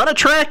make it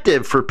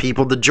unattractive for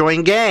people to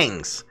join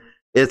gangs.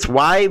 It's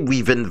why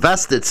we've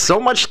invested so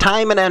much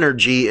time and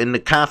energy into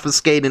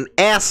confiscating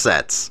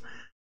assets,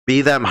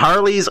 be them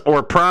Harleys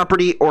or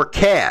property or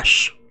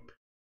cash.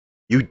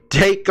 You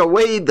take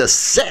away the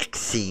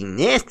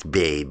sexiness,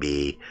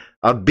 baby,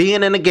 of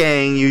being in a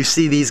gang. You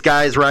see these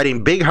guys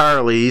riding big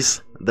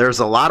Harleys. There's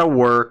a lot of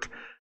work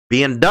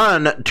being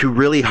done to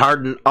really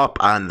harden up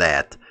on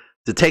that.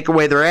 To take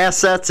away their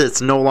assets,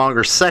 it's no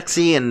longer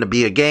sexy, and to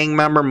be a gang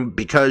member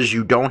because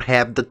you don't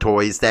have the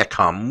toys that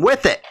come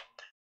with it.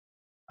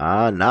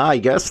 Nah, I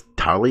guess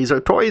Harleys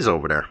are toys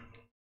over there.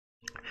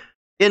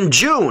 In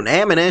June,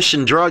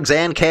 ammunition, drugs,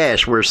 and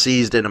cash were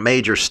seized in a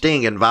major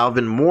sting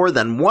involving more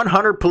than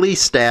 100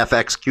 police staff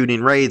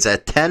executing raids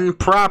at 10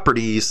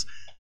 properties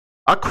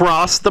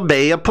across the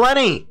Bay of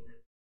Plenty.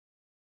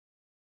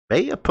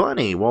 Bay of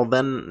Plenty? Well,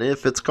 then,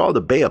 if it's called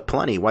the Bay of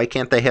Plenty, why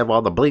can't they have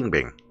all the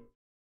bling-bling?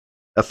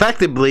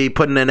 Effectively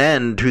putting an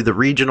end to the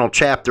regional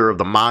chapter of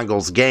the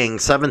Mongols gang,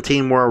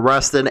 17 were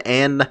arrested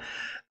and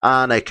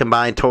on a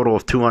combined total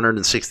of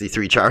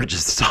 263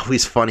 charges. It's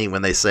always funny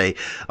when they say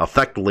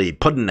effectively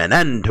putting an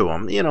end to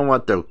them. You know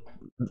what?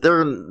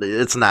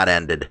 It's not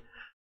ended.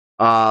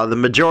 The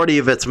majority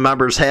of its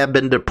members have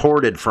been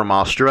deported from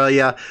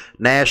Australia.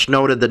 Nash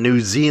noted the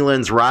New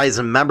Zealand's rise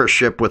in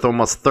membership with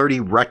almost 30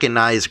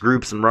 recognized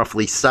groups and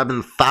roughly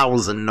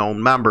 7,000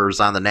 known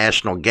members on the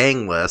national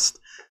gang list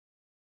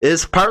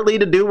is partly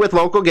to do with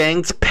local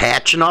gangs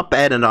patching up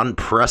at an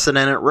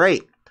unprecedented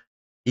rate.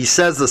 He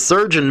says the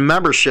surge in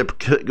membership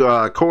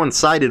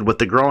coincided with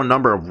the growing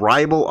number of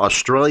rival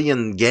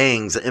Australian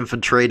gangs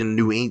infiltrating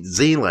New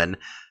Zealand,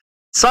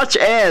 such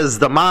as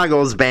the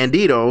Mongols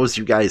Banditos,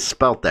 you guys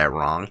spelt that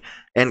wrong,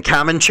 and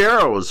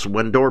Comancheros,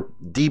 when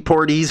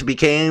deportees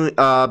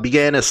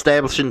began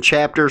establishing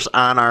chapters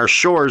on our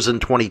shores in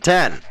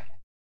 2010.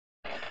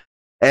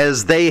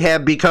 As they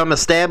have become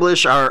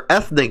established, our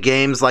ethnic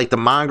gangs like the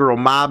Mongrel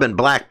Mob and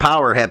Black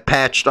Power have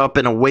patched up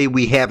in a way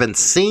we haven't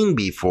seen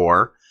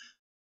before.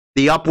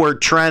 The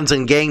upward trends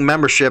in gang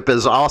membership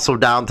is also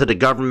down to the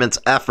government's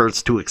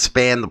efforts to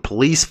expand the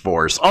police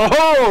force.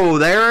 Oh,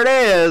 there it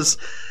is.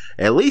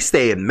 At least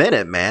they admit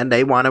it, man.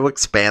 They want to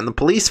expand the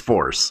police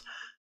force.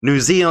 New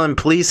Zealand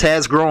police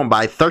has grown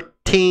by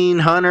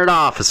 1,300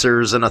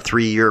 officers in a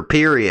 3-year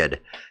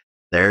period.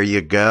 There you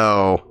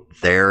go.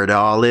 There it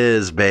all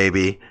is,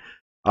 baby.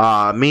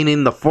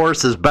 Meaning the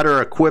force is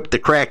better equipped to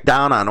crack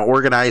down on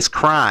organized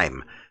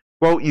crime.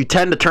 Quote, you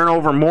tend to turn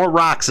over more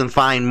rocks and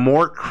find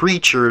more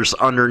creatures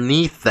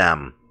underneath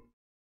them.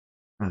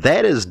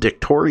 That is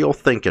dictatorial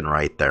thinking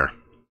right there.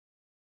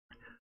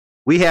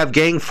 We have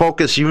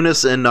gang-focused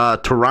units in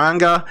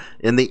Tauranga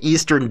in the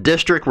Eastern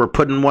District. We're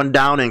putting one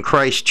down in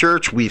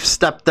Christchurch. We've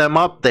stepped them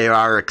up. They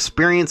are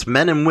experienced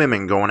men and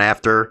women going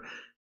after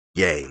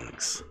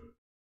gangs.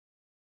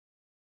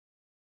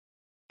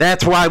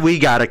 That's why we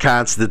got a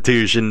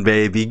constitution,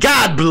 baby.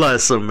 God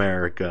bless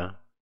America.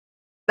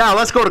 Now,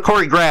 let's go to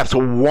Kory Graffs'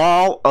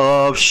 Wall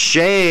of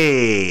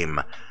Shame.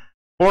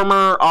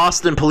 Former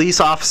Austin police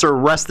officer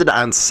arrested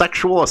on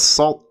sexual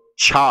assault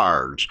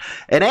charge.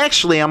 And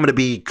actually, I'm going to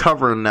be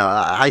covering,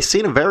 I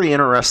seen a very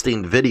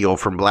interesting video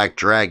from Black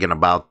Dragon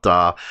about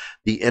the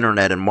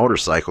internet and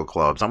motorcycle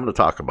clubs. I'm going to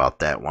talk about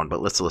that one,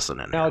 but let's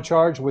listen in. Now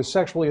charged with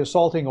sexually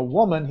assaulting a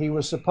woman he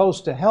was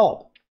supposed to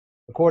help.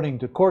 According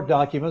to court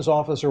documents,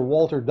 Officer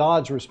Walter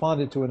Dodds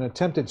responded to an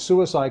attempted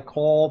suicide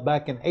call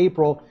back in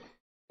April.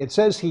 It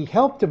says he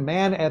helped a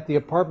man at the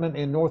apartment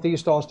in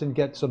Northeast Austin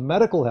get some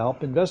medical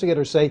help.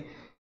 Investigators say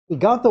he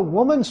got the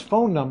woman's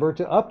phone number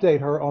to update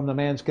her on the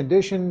man's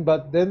condition,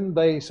 but then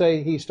they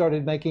say he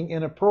started making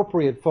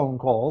inappropriate phone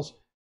calls.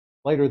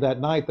 Later that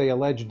night, they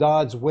allege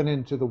Dodds went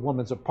into the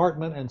woman's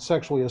apartment and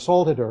sexually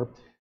assaulted her.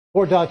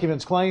 Court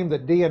documents claim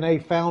that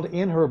DNA found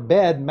in her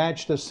bed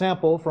matched a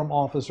sample from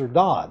Officer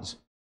Dodds.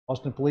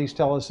 Austin police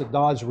tell us that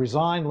Dodds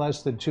resigned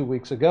less than 2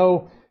 weeks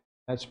ago.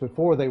 That's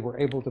before they were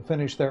able to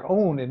finish their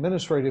own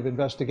administrative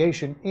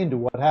investigation into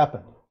what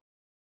happened.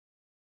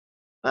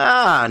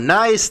 Ah,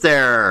 nice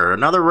there.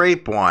 Another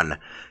rape one.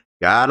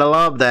 Gotta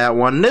love that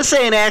one. This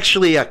ain't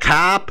actually a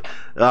cop,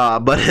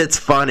 but it's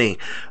funny.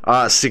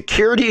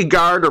 Security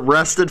guard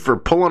arrested for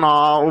pulling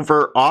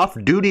over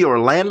off-duty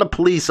Orlando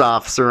police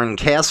officer in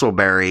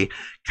Castleberry,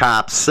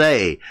 cops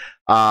say.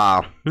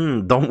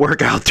 Don't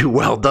work out too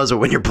well, does it,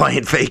 when you're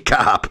playing fake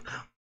cop?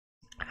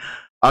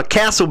 A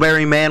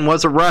Castleberry man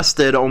was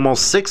arrested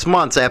almost 6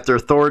 months after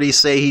authorities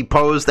say he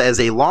posed as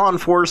a law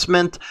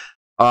enforcement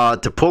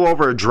to pull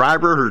over a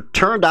driver who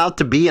turned out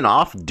to be an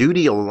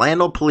off-duty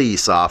Orlando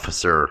police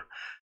officer.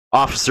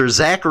 Officer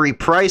Zachary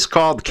Price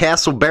called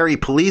Castleberry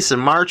police in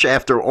March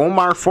after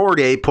Omar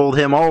Fortier pulled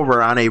him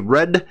over on a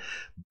Red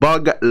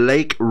Bug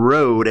Lake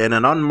Road in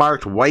an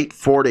unmarked white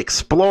Ford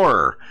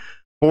Explorer.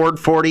 Ford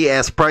 40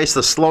 asked Price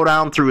to slow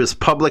down through his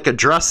public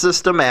address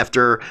system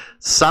after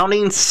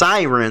sounding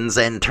sirens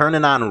and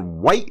turning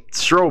on white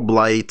strobe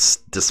lights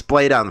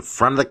displayed on the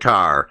front of the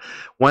car.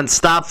 When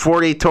stopped,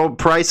 Fortier told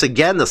Price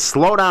again to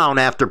slow down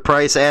after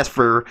Price asked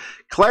for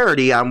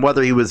clarity on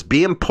whether he was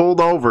being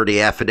pulled over, the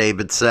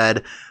affidavit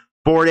said.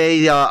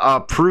 Fortier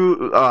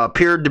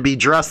appeared to be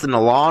dressed in a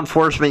law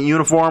enforcement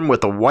uniform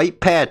with a white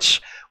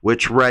patch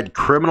which read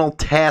Criminal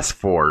Task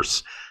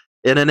Force.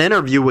 In an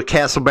interview with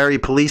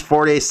Castleberry Police,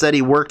 Fortier said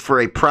he worked for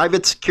a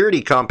private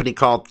security company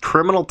called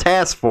Criminal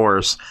Task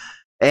Force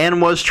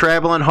and was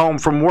traveling home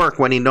from work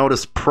when he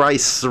noticed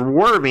Price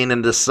swerving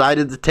and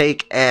decided to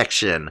take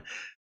action.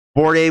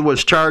 Fortier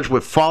was charged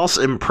with false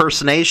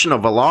impersonation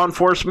of a law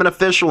enforcement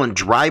official and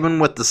driving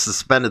with the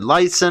suspended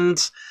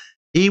license.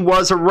 He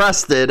was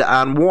arrested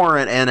on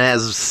warrant and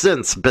has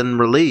since been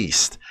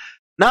released.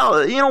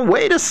 Now,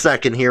 wait a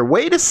second here.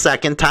 Wait a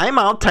second. Time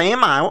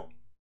out.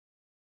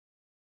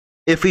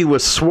 If he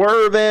was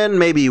swerving,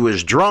 maybe he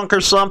was drunk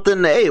or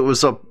something, hey, it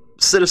was a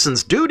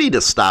citizen's duty to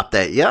stop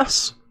that,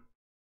 yes?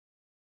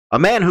 A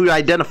man who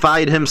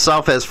identified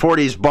himself as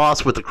Fortier's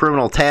boss with the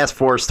Criminal Task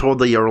Force told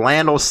the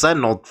Orlando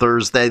Sentinel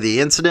Thursday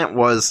the incident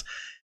was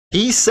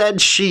he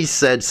said, she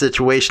said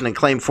situation and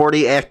claimed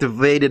Fortier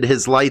activated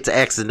his lights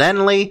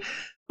accidentally,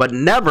 but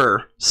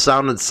never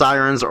sounded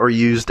sirens or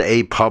used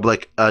a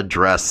public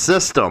address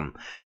system.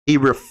 He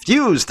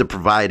refused to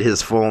provide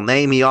his full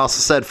name. He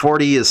also said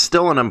Fortier is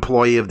still an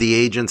employee of the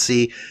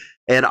agency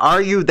and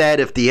argued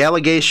that if the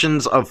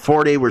allegations of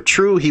Fortier were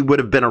true, he would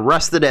have been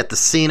arrested at the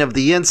scene of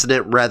the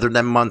incident rather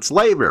than months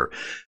later.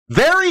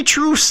 Very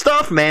true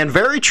stuff, man.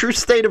 Very true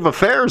state of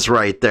affairs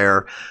right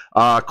there.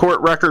 Court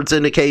records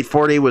indicate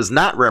Fortier was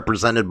not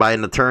represented by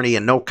an attorney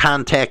and no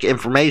contact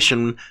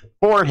information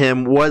for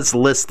him was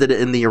listed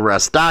in the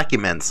arrest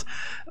documents.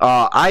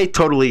 I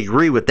totally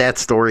agree with that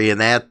story and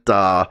that,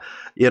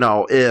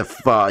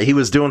 if he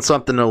was doing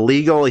something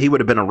illegal, he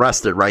would have been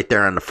arrested right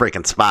there on the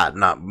freaking spot,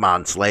 not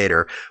months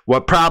later.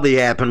 What probably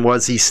happened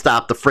was he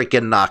stopped the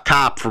freaking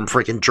cop from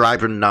freaking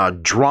driving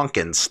drunk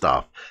and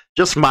stuff.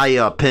 Just my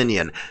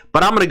opinion.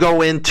 But I'm going to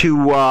go into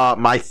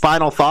my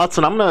final thoughts,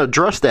 and I'm going to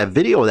address that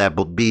video that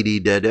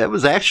BD did. It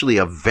was actually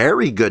a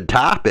very good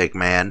topic,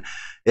 man.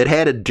 It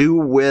had to do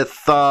with,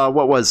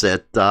 what was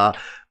it?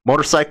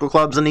 Motorcycle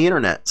clubs and the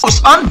internet.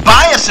 Most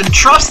unbiased and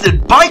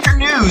trusted biker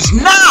news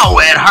now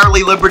at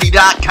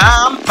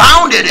HarleyLiberty.com.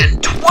 Founded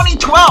in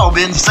 2012,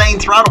 Insane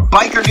Throttle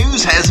Biker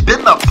News has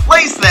been the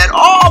place that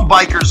all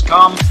bikers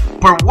come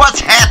for what's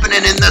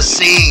happening in the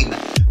scene.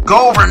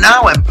 Go over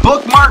now and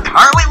bookmark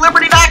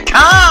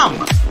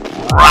HarleyLiberty.com.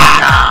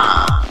 Rock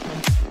on!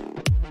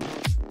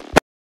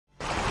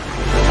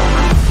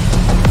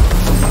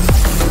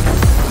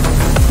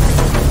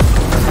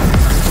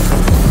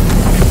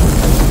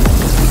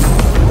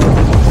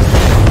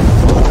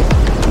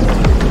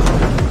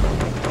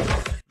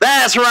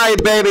 That's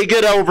right, baby.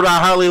 Get over to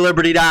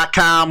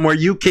HarleyLiberty.com where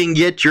you can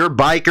get your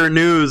biker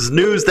news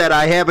that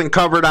I haven't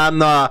covered on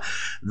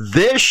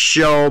this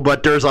show,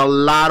 but there's a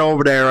lot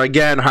over there.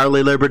 Again,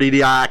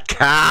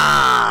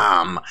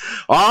 HarleyLiberty.com.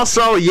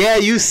 Also, yeah,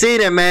 you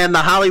seen it, man. The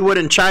Hollywood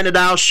and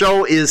Chinatown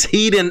show is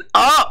heating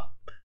up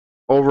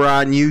over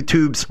on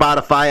YouTube,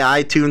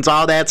 Spotify, iTunes,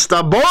 all that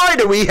stuff. Boy,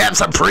 do we have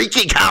some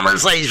freaky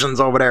conversations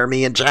over there,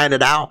 me and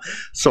Chinatown.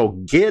 So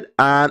get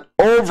on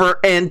over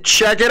and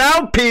check it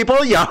out,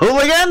 people. You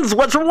hooligans.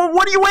 What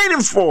are you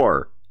waiting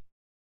for?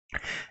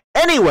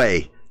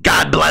 Anyway,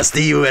 God bless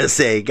the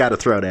USA. Got to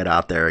throw that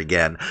out there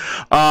again.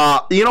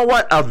 You know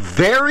what? A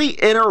very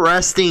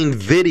interesting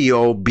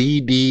video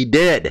BD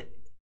did.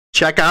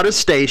 Check out his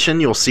station.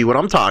 You'll see what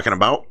I'm talking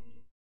about.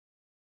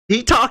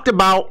 He talked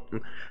about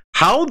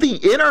how the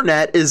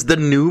internet is the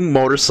new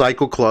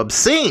motorcycle club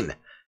scene.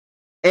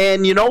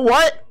 And you know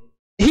what?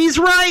 He's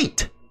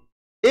right.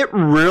 It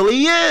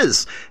really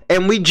is.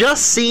 And we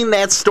just seen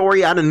that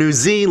story out of New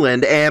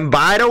Zealand. And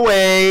by the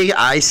way,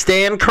 I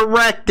stand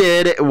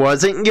corrected. It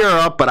wasn't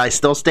Europe, but I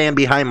still stand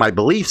behind my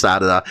beliefs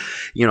out of the,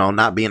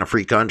 not being a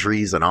free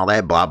countries and all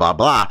that blah, blah,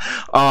 blah.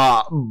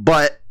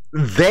 But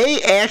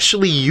they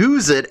actually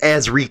use it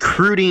as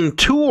recruiting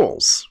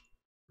tools.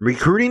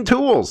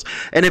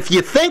 And if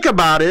you think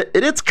about it,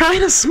 it's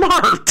kind of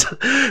smart.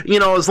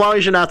 As long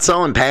as you're not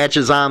selling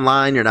patches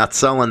online, you're not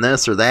selling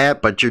this or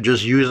that, but you're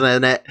just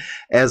using it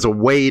as a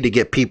way to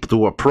get people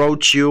to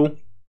approach you.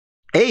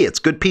 Hey, it's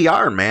good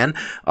PR, man.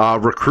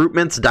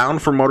 Recruitment's down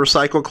for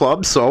motorcycle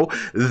clubs, so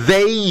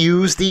they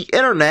use the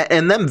internet,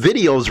 and them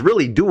videos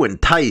really do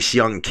entice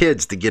young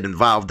kids to get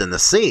involved in the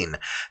scene.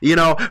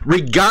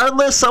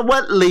 Regardless of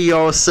what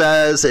Leo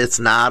says,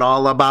 it's not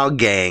all about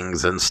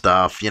gangs and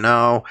stuff,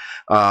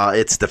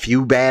 It's the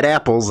few bad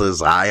apples,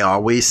 as I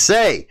always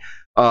say.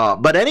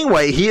 But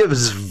anyway, he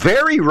is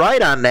very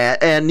right on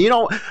that. And, you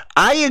know,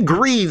 I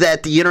agree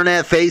that the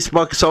internet,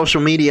 Facebook,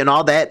 social media, and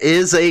all that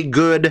is a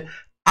good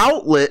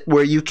outlet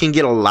where you can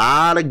get a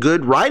lot of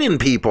good writing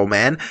people,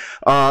 man.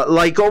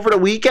 Like over the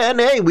weekend,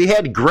 hey, we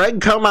had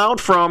Greg come out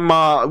from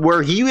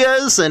where he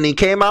is, and he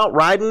came out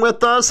riding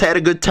with us, had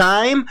a good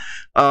time,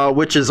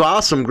 which is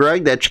awesome,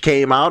 Greg, that you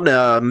came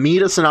out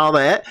meet us and all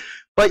that.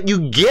 But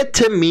you get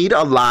to meet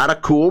a lot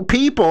of cool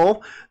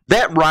people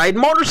that ride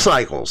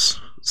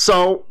motorcycles.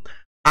 So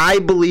I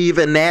believe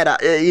in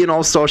that, you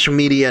know, social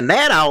media and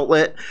that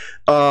outlet.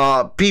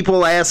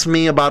 People ask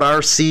me about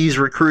RCs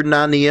recruiting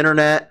on the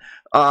internet.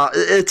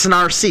 It's an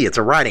RC. It's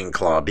a riding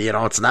club. You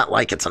know, it's not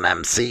like it's an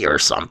MC or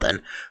something.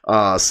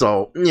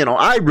 So, you know,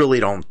 I really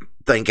don't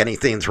think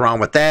anything's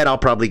wrong with that. I'll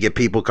probably get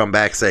people come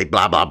back and say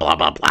blah, blah, blah,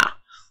 blah, blah.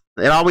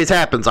 It always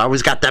happens. I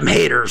always got them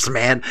haters,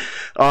 man.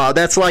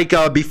 That's like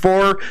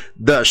before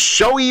the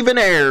show even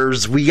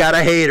airs, we got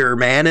a hater,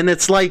 man. And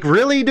it's like,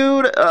 really,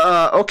 dude?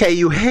 Okay,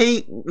 you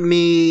hate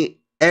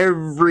me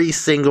every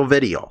single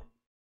video.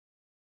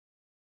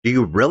 Do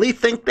you really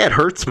think that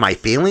hurts my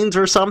feelings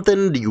or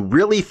something? Do you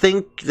really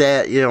think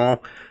that, you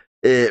know,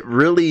 it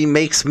really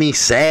makes me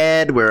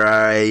sad where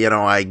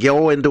I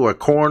go into a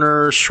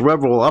corner,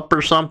 shrivel up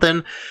or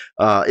something?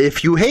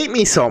 If you hate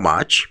me so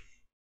much,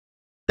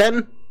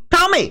 then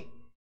tell me.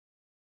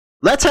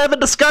 Let's have a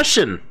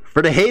discussion.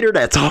 For the hater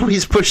that's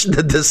always pushing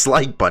the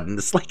dislike button,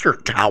 it's like you're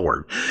a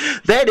coward.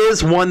 That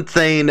is one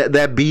thing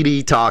that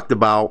BD talked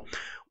about,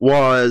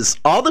 was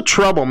all the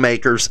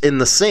troublemakers in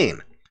the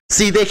scene.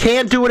 See, they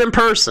can't do it in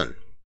person.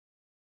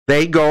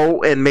 They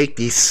go and make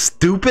these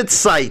stupid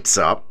sites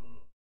up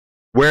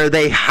where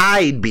they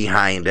hide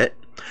behind it.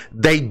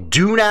 They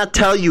do not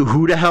tell you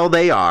who the hell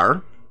they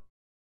are,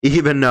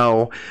 even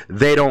though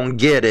they don't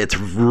get it. It's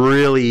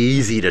really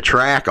easy to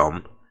track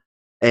them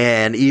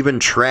and even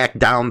track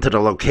down to the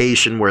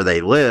location where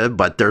they live,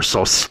 but they're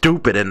so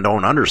stupid and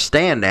don't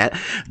understand that.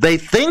 They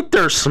think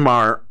they're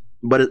smart,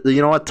 but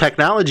you know what?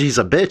 Technology's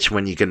a bitch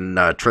when you can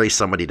trace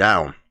somebody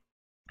down.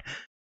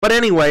 But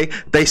anyway,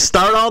 they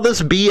start all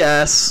this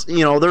BS.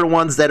 You know, they're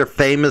ones that are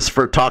famous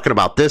for talking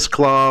about this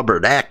club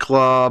or that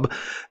club.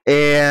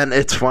 And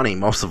it's funny,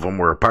 most of them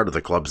were a part of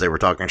the clubs they were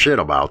talking shit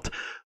about.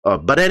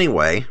 But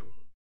anyway,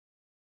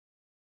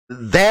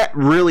 that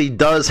really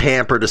does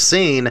hamper the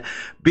scene,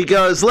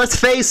 because let's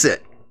face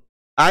it,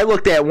 I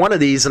looked at one of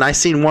these and I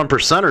seen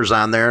 1%ers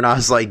on there, and I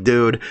was like,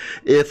 dude,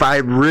 if I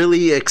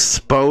really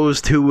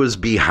exposed who was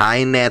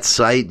behind that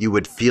site, you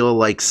would feel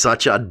like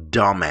such a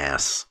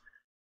dumbass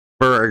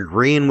for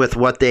agreeing with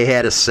what they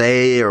had to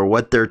say or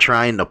what they're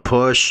trying to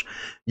push.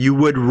 You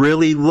would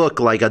really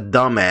look like a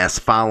dumbass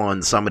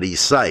following some of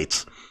these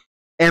sites.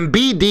 And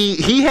BD,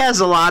 he has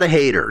a lot of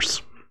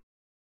haters.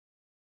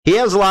 He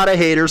has a lot of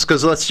haters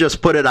because, let's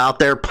just put it out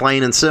there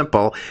plain and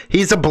simple,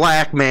 he's a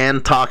black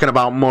man talking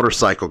about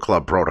motorcycle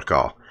club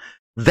protocol.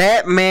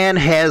 That man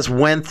has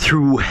went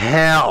through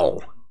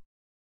hell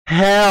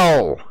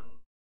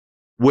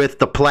with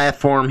the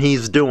platform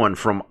he's doing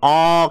from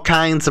all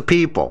kinds of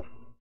people.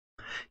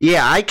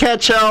 Yeah, I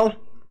catch hell,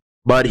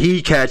 but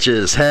he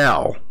catches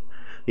hell.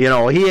 You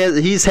know,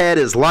 he's had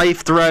his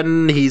life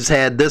threatened. He's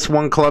had this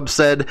one club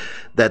said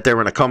that they're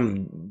going to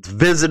come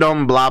visit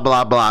him, blah,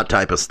 blah, blah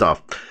type of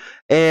stuff.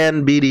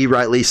 And BD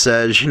rightly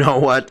says, you know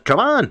what, come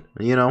on,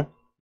 you know,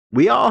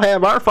 we all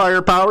have our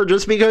firepower.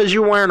 Just because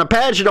you're wearing a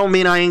patch, don't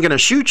mean I ain't going to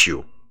shoot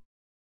you.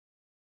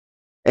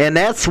 And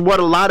that's what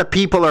a lot of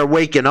people are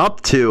waking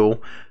up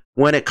to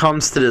when it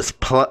comes to this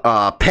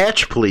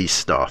patch police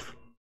stuff.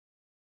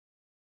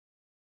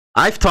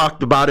 I've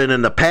talked about it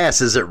in the past.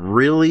 Is it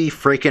really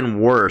freaking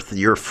worth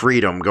your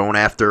freedom going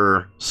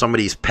after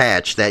somebody's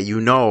patch that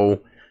you know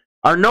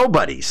are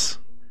nobodies?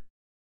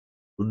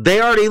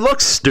 They already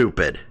look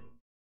stupid.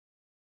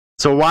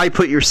 So why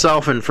put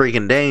yourself in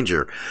freaking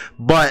danger?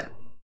 But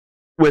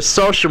with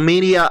social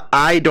media,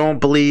 I don't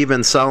believe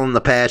in selling the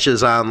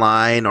patches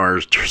online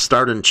or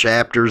starting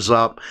chapters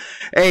up.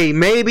 Hey,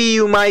 maybe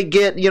you might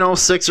get,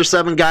 6 or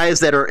 7 guys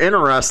that are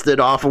interested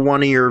off of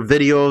one of your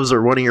videos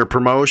or one of your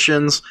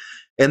promotions,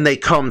 and they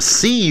come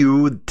see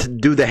you to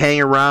do the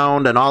hang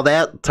around and all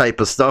that type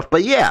of stuff.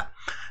 But yeah,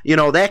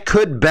 that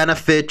could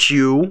benefit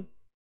you,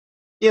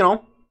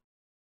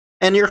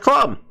 and your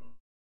club.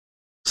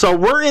 So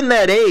we're in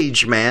that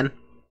age, man.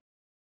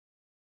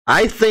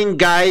 I think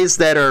guys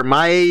that are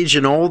my age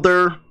and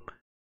older,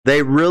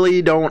 they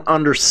really don't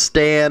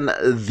understand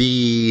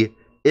the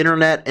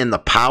internet and the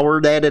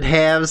power that it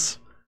has.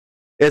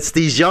 It's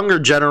these younger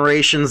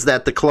generations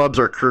that the clubs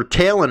are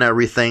curtailing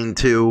everything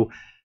to,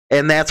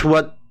 and that's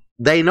what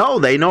they know.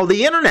 They know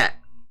the internet.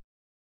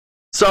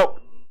 So,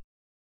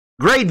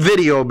 great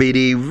video,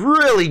 BD.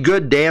 Really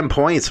good damn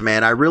points,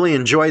 man. I really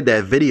enjoyed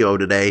that video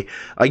today.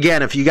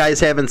 Again, if you guys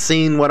haven't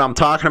seen what I'm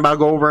talking about,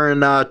 go over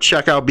and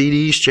check out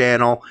BD's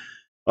channel.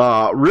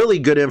 Really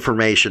good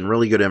information.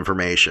 Really good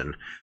information.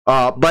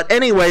 But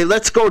anyway,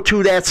 let's go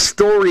to that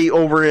story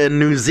over in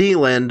New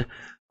Zealand.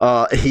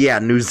 Yeah,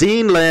 New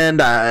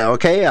Zealand.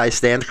 Okay, I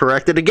stand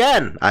corrected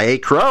again. I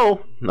ate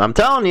crow. I'm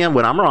telling you,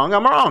 when I'm wrong,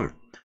 I'm wrong.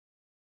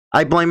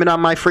 I blame it on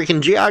my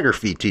freaking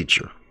geography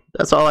teacher.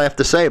 That's all I have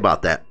to say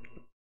about that.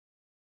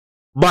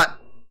 But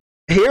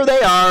here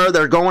they are.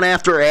 They're going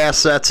after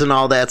assets and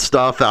all that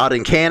stuff. Out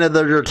in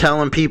Canada, they're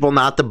telling people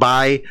not to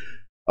buy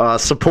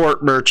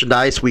support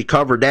merchandise. We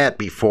covered that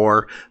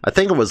before. I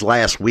think it was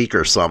last week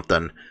or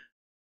something.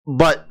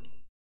 But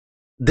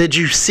did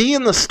you see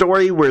in the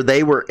story where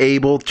they were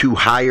able to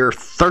hire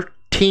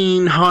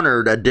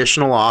 1,300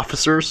 additional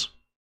officers?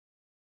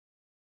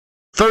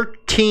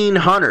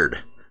 1,300.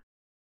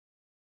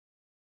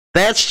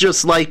 That's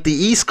just like the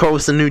East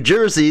Coast in New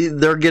Jersey.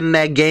 They're getting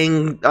that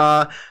gang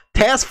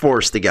task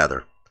force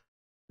together.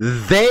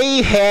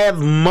 They have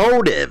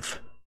motive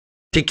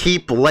to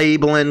keep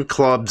labeling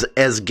clubs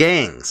as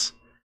gangs.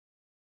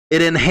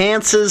 It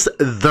enhances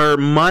their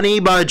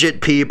money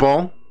budget,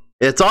 people.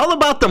 It's all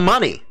about the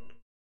money.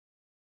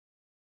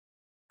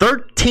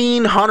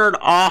 1,300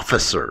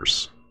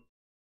 officers.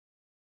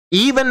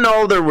 Even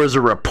though there was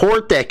a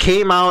report that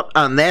came out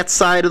on that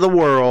side of the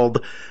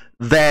world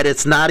that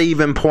it's not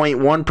even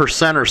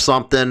 0.1% or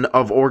something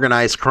of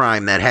organized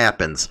crime that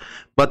happens.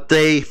 But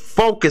they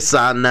focus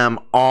on them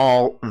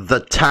all the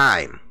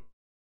time.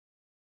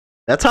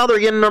 That's how they're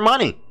getting their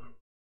money.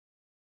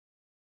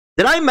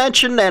 Did I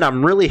mention that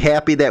I'm really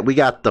happy that we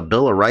got the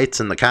Bill of Rights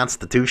and the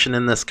Constitution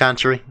in this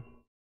country?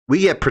 We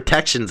get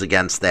protections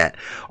against that.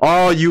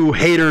 All you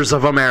haters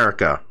of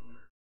America.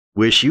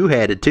 Wish you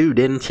had it too,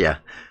 didn't you?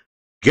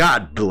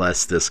 God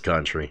bless this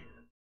country.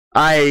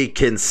 I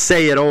can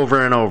say it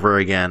over and over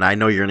again. I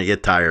know you're going to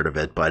get tired of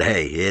it, but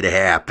hey, it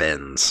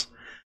happens.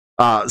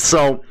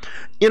 So,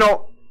 you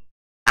know,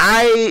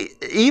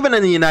 even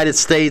in the United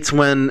States,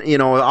 when, you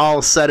know, all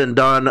is said and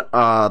done,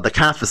 the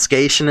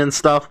confiscation and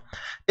stuff,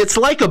 it's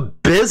like a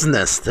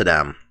business to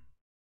them.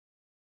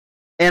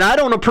 And I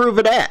don't approve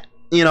of that.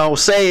 You know,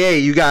 say, hey,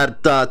 you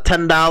got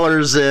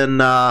 $10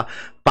 in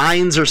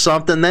fines or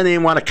something, then they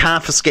want to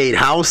confiscate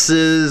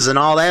houses and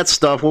all that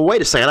stuff. Well,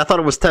 wait a second. I thought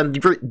it was 10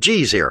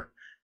 G's here.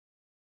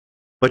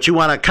 But you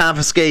want to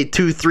confiscate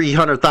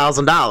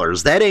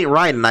 $200,000-$300,000. That ain't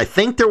right. And I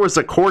think there was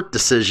a court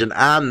decision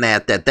on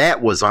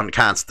that was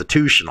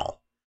unconstitutional.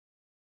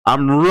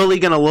 I'm really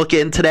going to look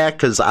into that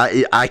because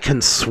I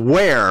can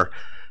swear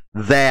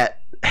that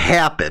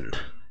happened.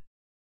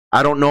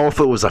 I don't know if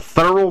it was a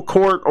federal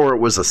court or it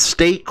was a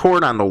state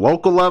court on the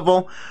local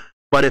level.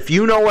 But if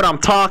you know what I'm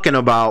talking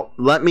about,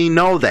 let me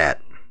know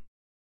that.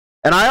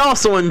 And I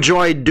also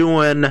enjoyed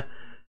doing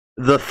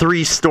the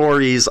 3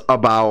 stories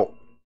about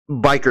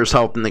bikers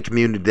helping the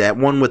community. That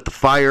one with the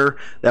fire,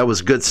 that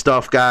was good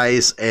stuff,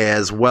 guys,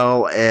 as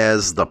well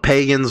as the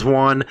Pagans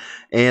one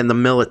and the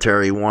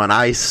military one.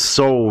 I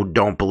so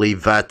don't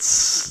believe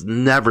vets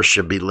never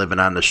should be living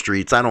on the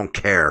streets. I don't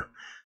care.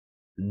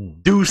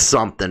 Do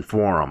something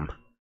for them.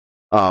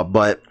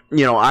 But,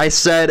 you know, I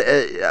said,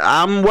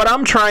 what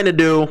I'm trying to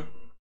do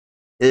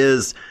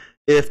is,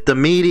 if the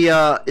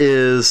media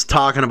is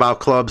talking about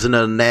clubs in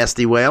a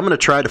nasty way, I'm going to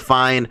try to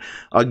find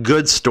a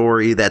good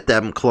story that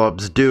them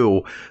clubs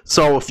do.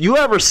 So if you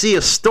ever see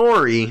a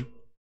story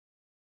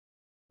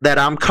that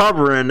I'm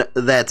covering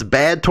that's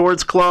bad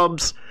towards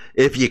clubs,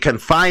 if you can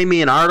find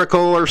me an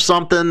article or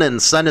something and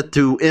send it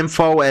to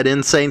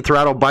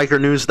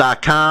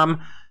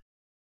info@InsaneThrottleBikerNews.com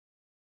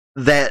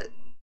that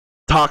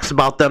talks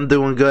about them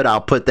doing good, I'll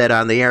put that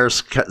on the air.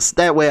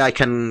 That way I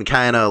can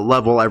kind of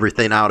level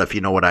everything out, if you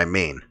know what I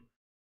mean.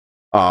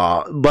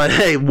 But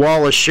hey,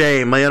 wall of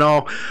shame, you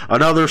know,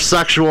 another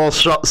sexual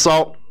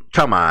assault.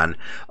 Come on.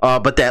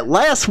 But that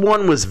last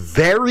one was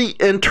very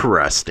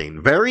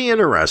interesting. Very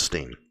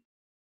interesting.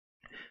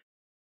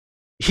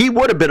 He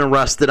would have been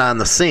arrested on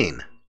the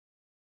scene.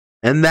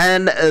 And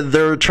then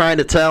they're trying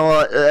to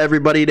tell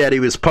everybody that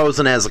he was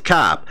posing as a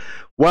cop.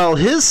 Well,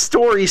 his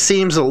story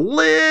seems a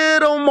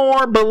little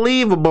more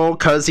believable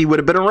because he would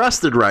have been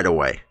arrested right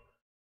away.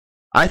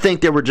 I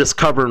think they were just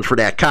covering for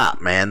that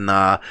cop, man.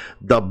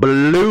 The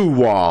blue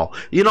wall.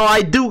 You know,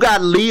 I do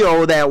got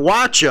Leo that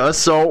watch us,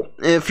 so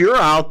if you're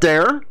out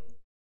there,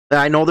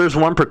 I know there's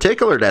one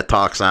particular that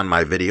talks on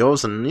my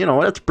videos, and, you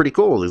know, that's pretty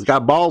cool. He's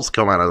got balls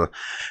coming out of,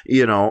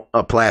 you know,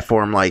 a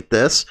platform like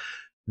this.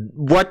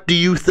 What do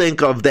you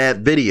think of that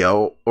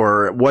video,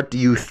 or what do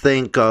you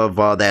think of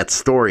that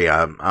story?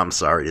 I'm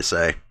sorry to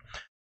say.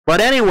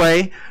 But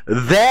anyway,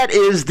 that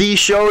is the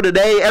show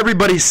today.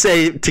 Everybody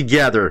say it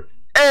together.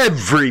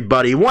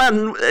 Everybody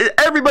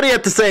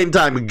at the same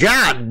time.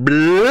 God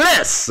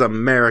bless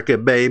America,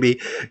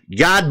 baby.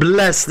 God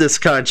bless this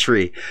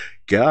country.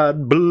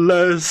 God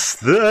bless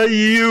the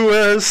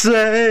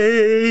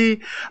USA.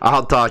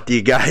 I'll talk to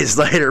you guys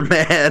later,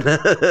 man.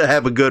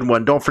 Have a good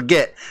one. Don't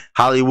forget,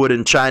 Hollywood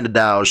and China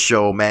Doll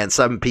show, man.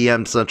 7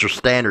 p.m. Central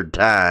Standard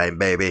Time,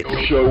 baby.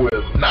 The show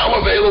is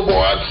now available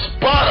on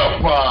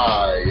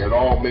Spotify and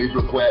all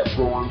major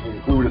platforms,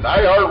 including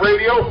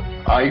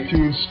iHeartRadio,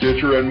 iTunes,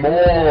 Stitcher, and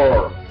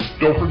more.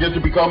 Don't forget to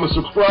become a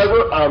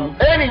subscriber on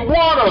any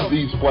one of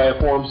these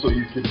platforms so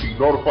you can be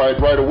notified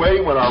right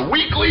away when our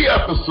weekly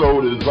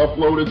episode is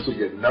uploaded so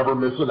you never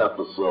miss an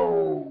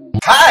episode.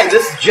 Hi,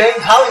 this is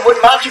James Hollywood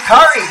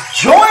Machikari.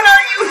 Join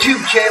our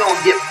YouTube channel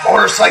and get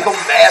Motorcycle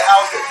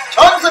Madhouse and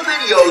tons of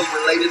videos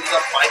related to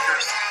the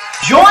bikers.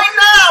 Join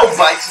now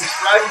by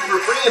subscribing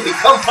for free and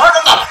become part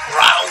of the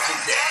Throttle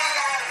today.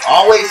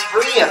 Always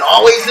free and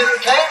always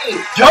entertaining.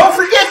 Don't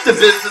forget to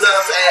visit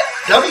us at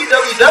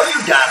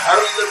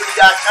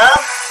www.harleyliberty.com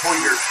for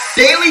your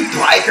daily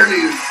biker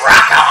news.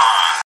 Rock on!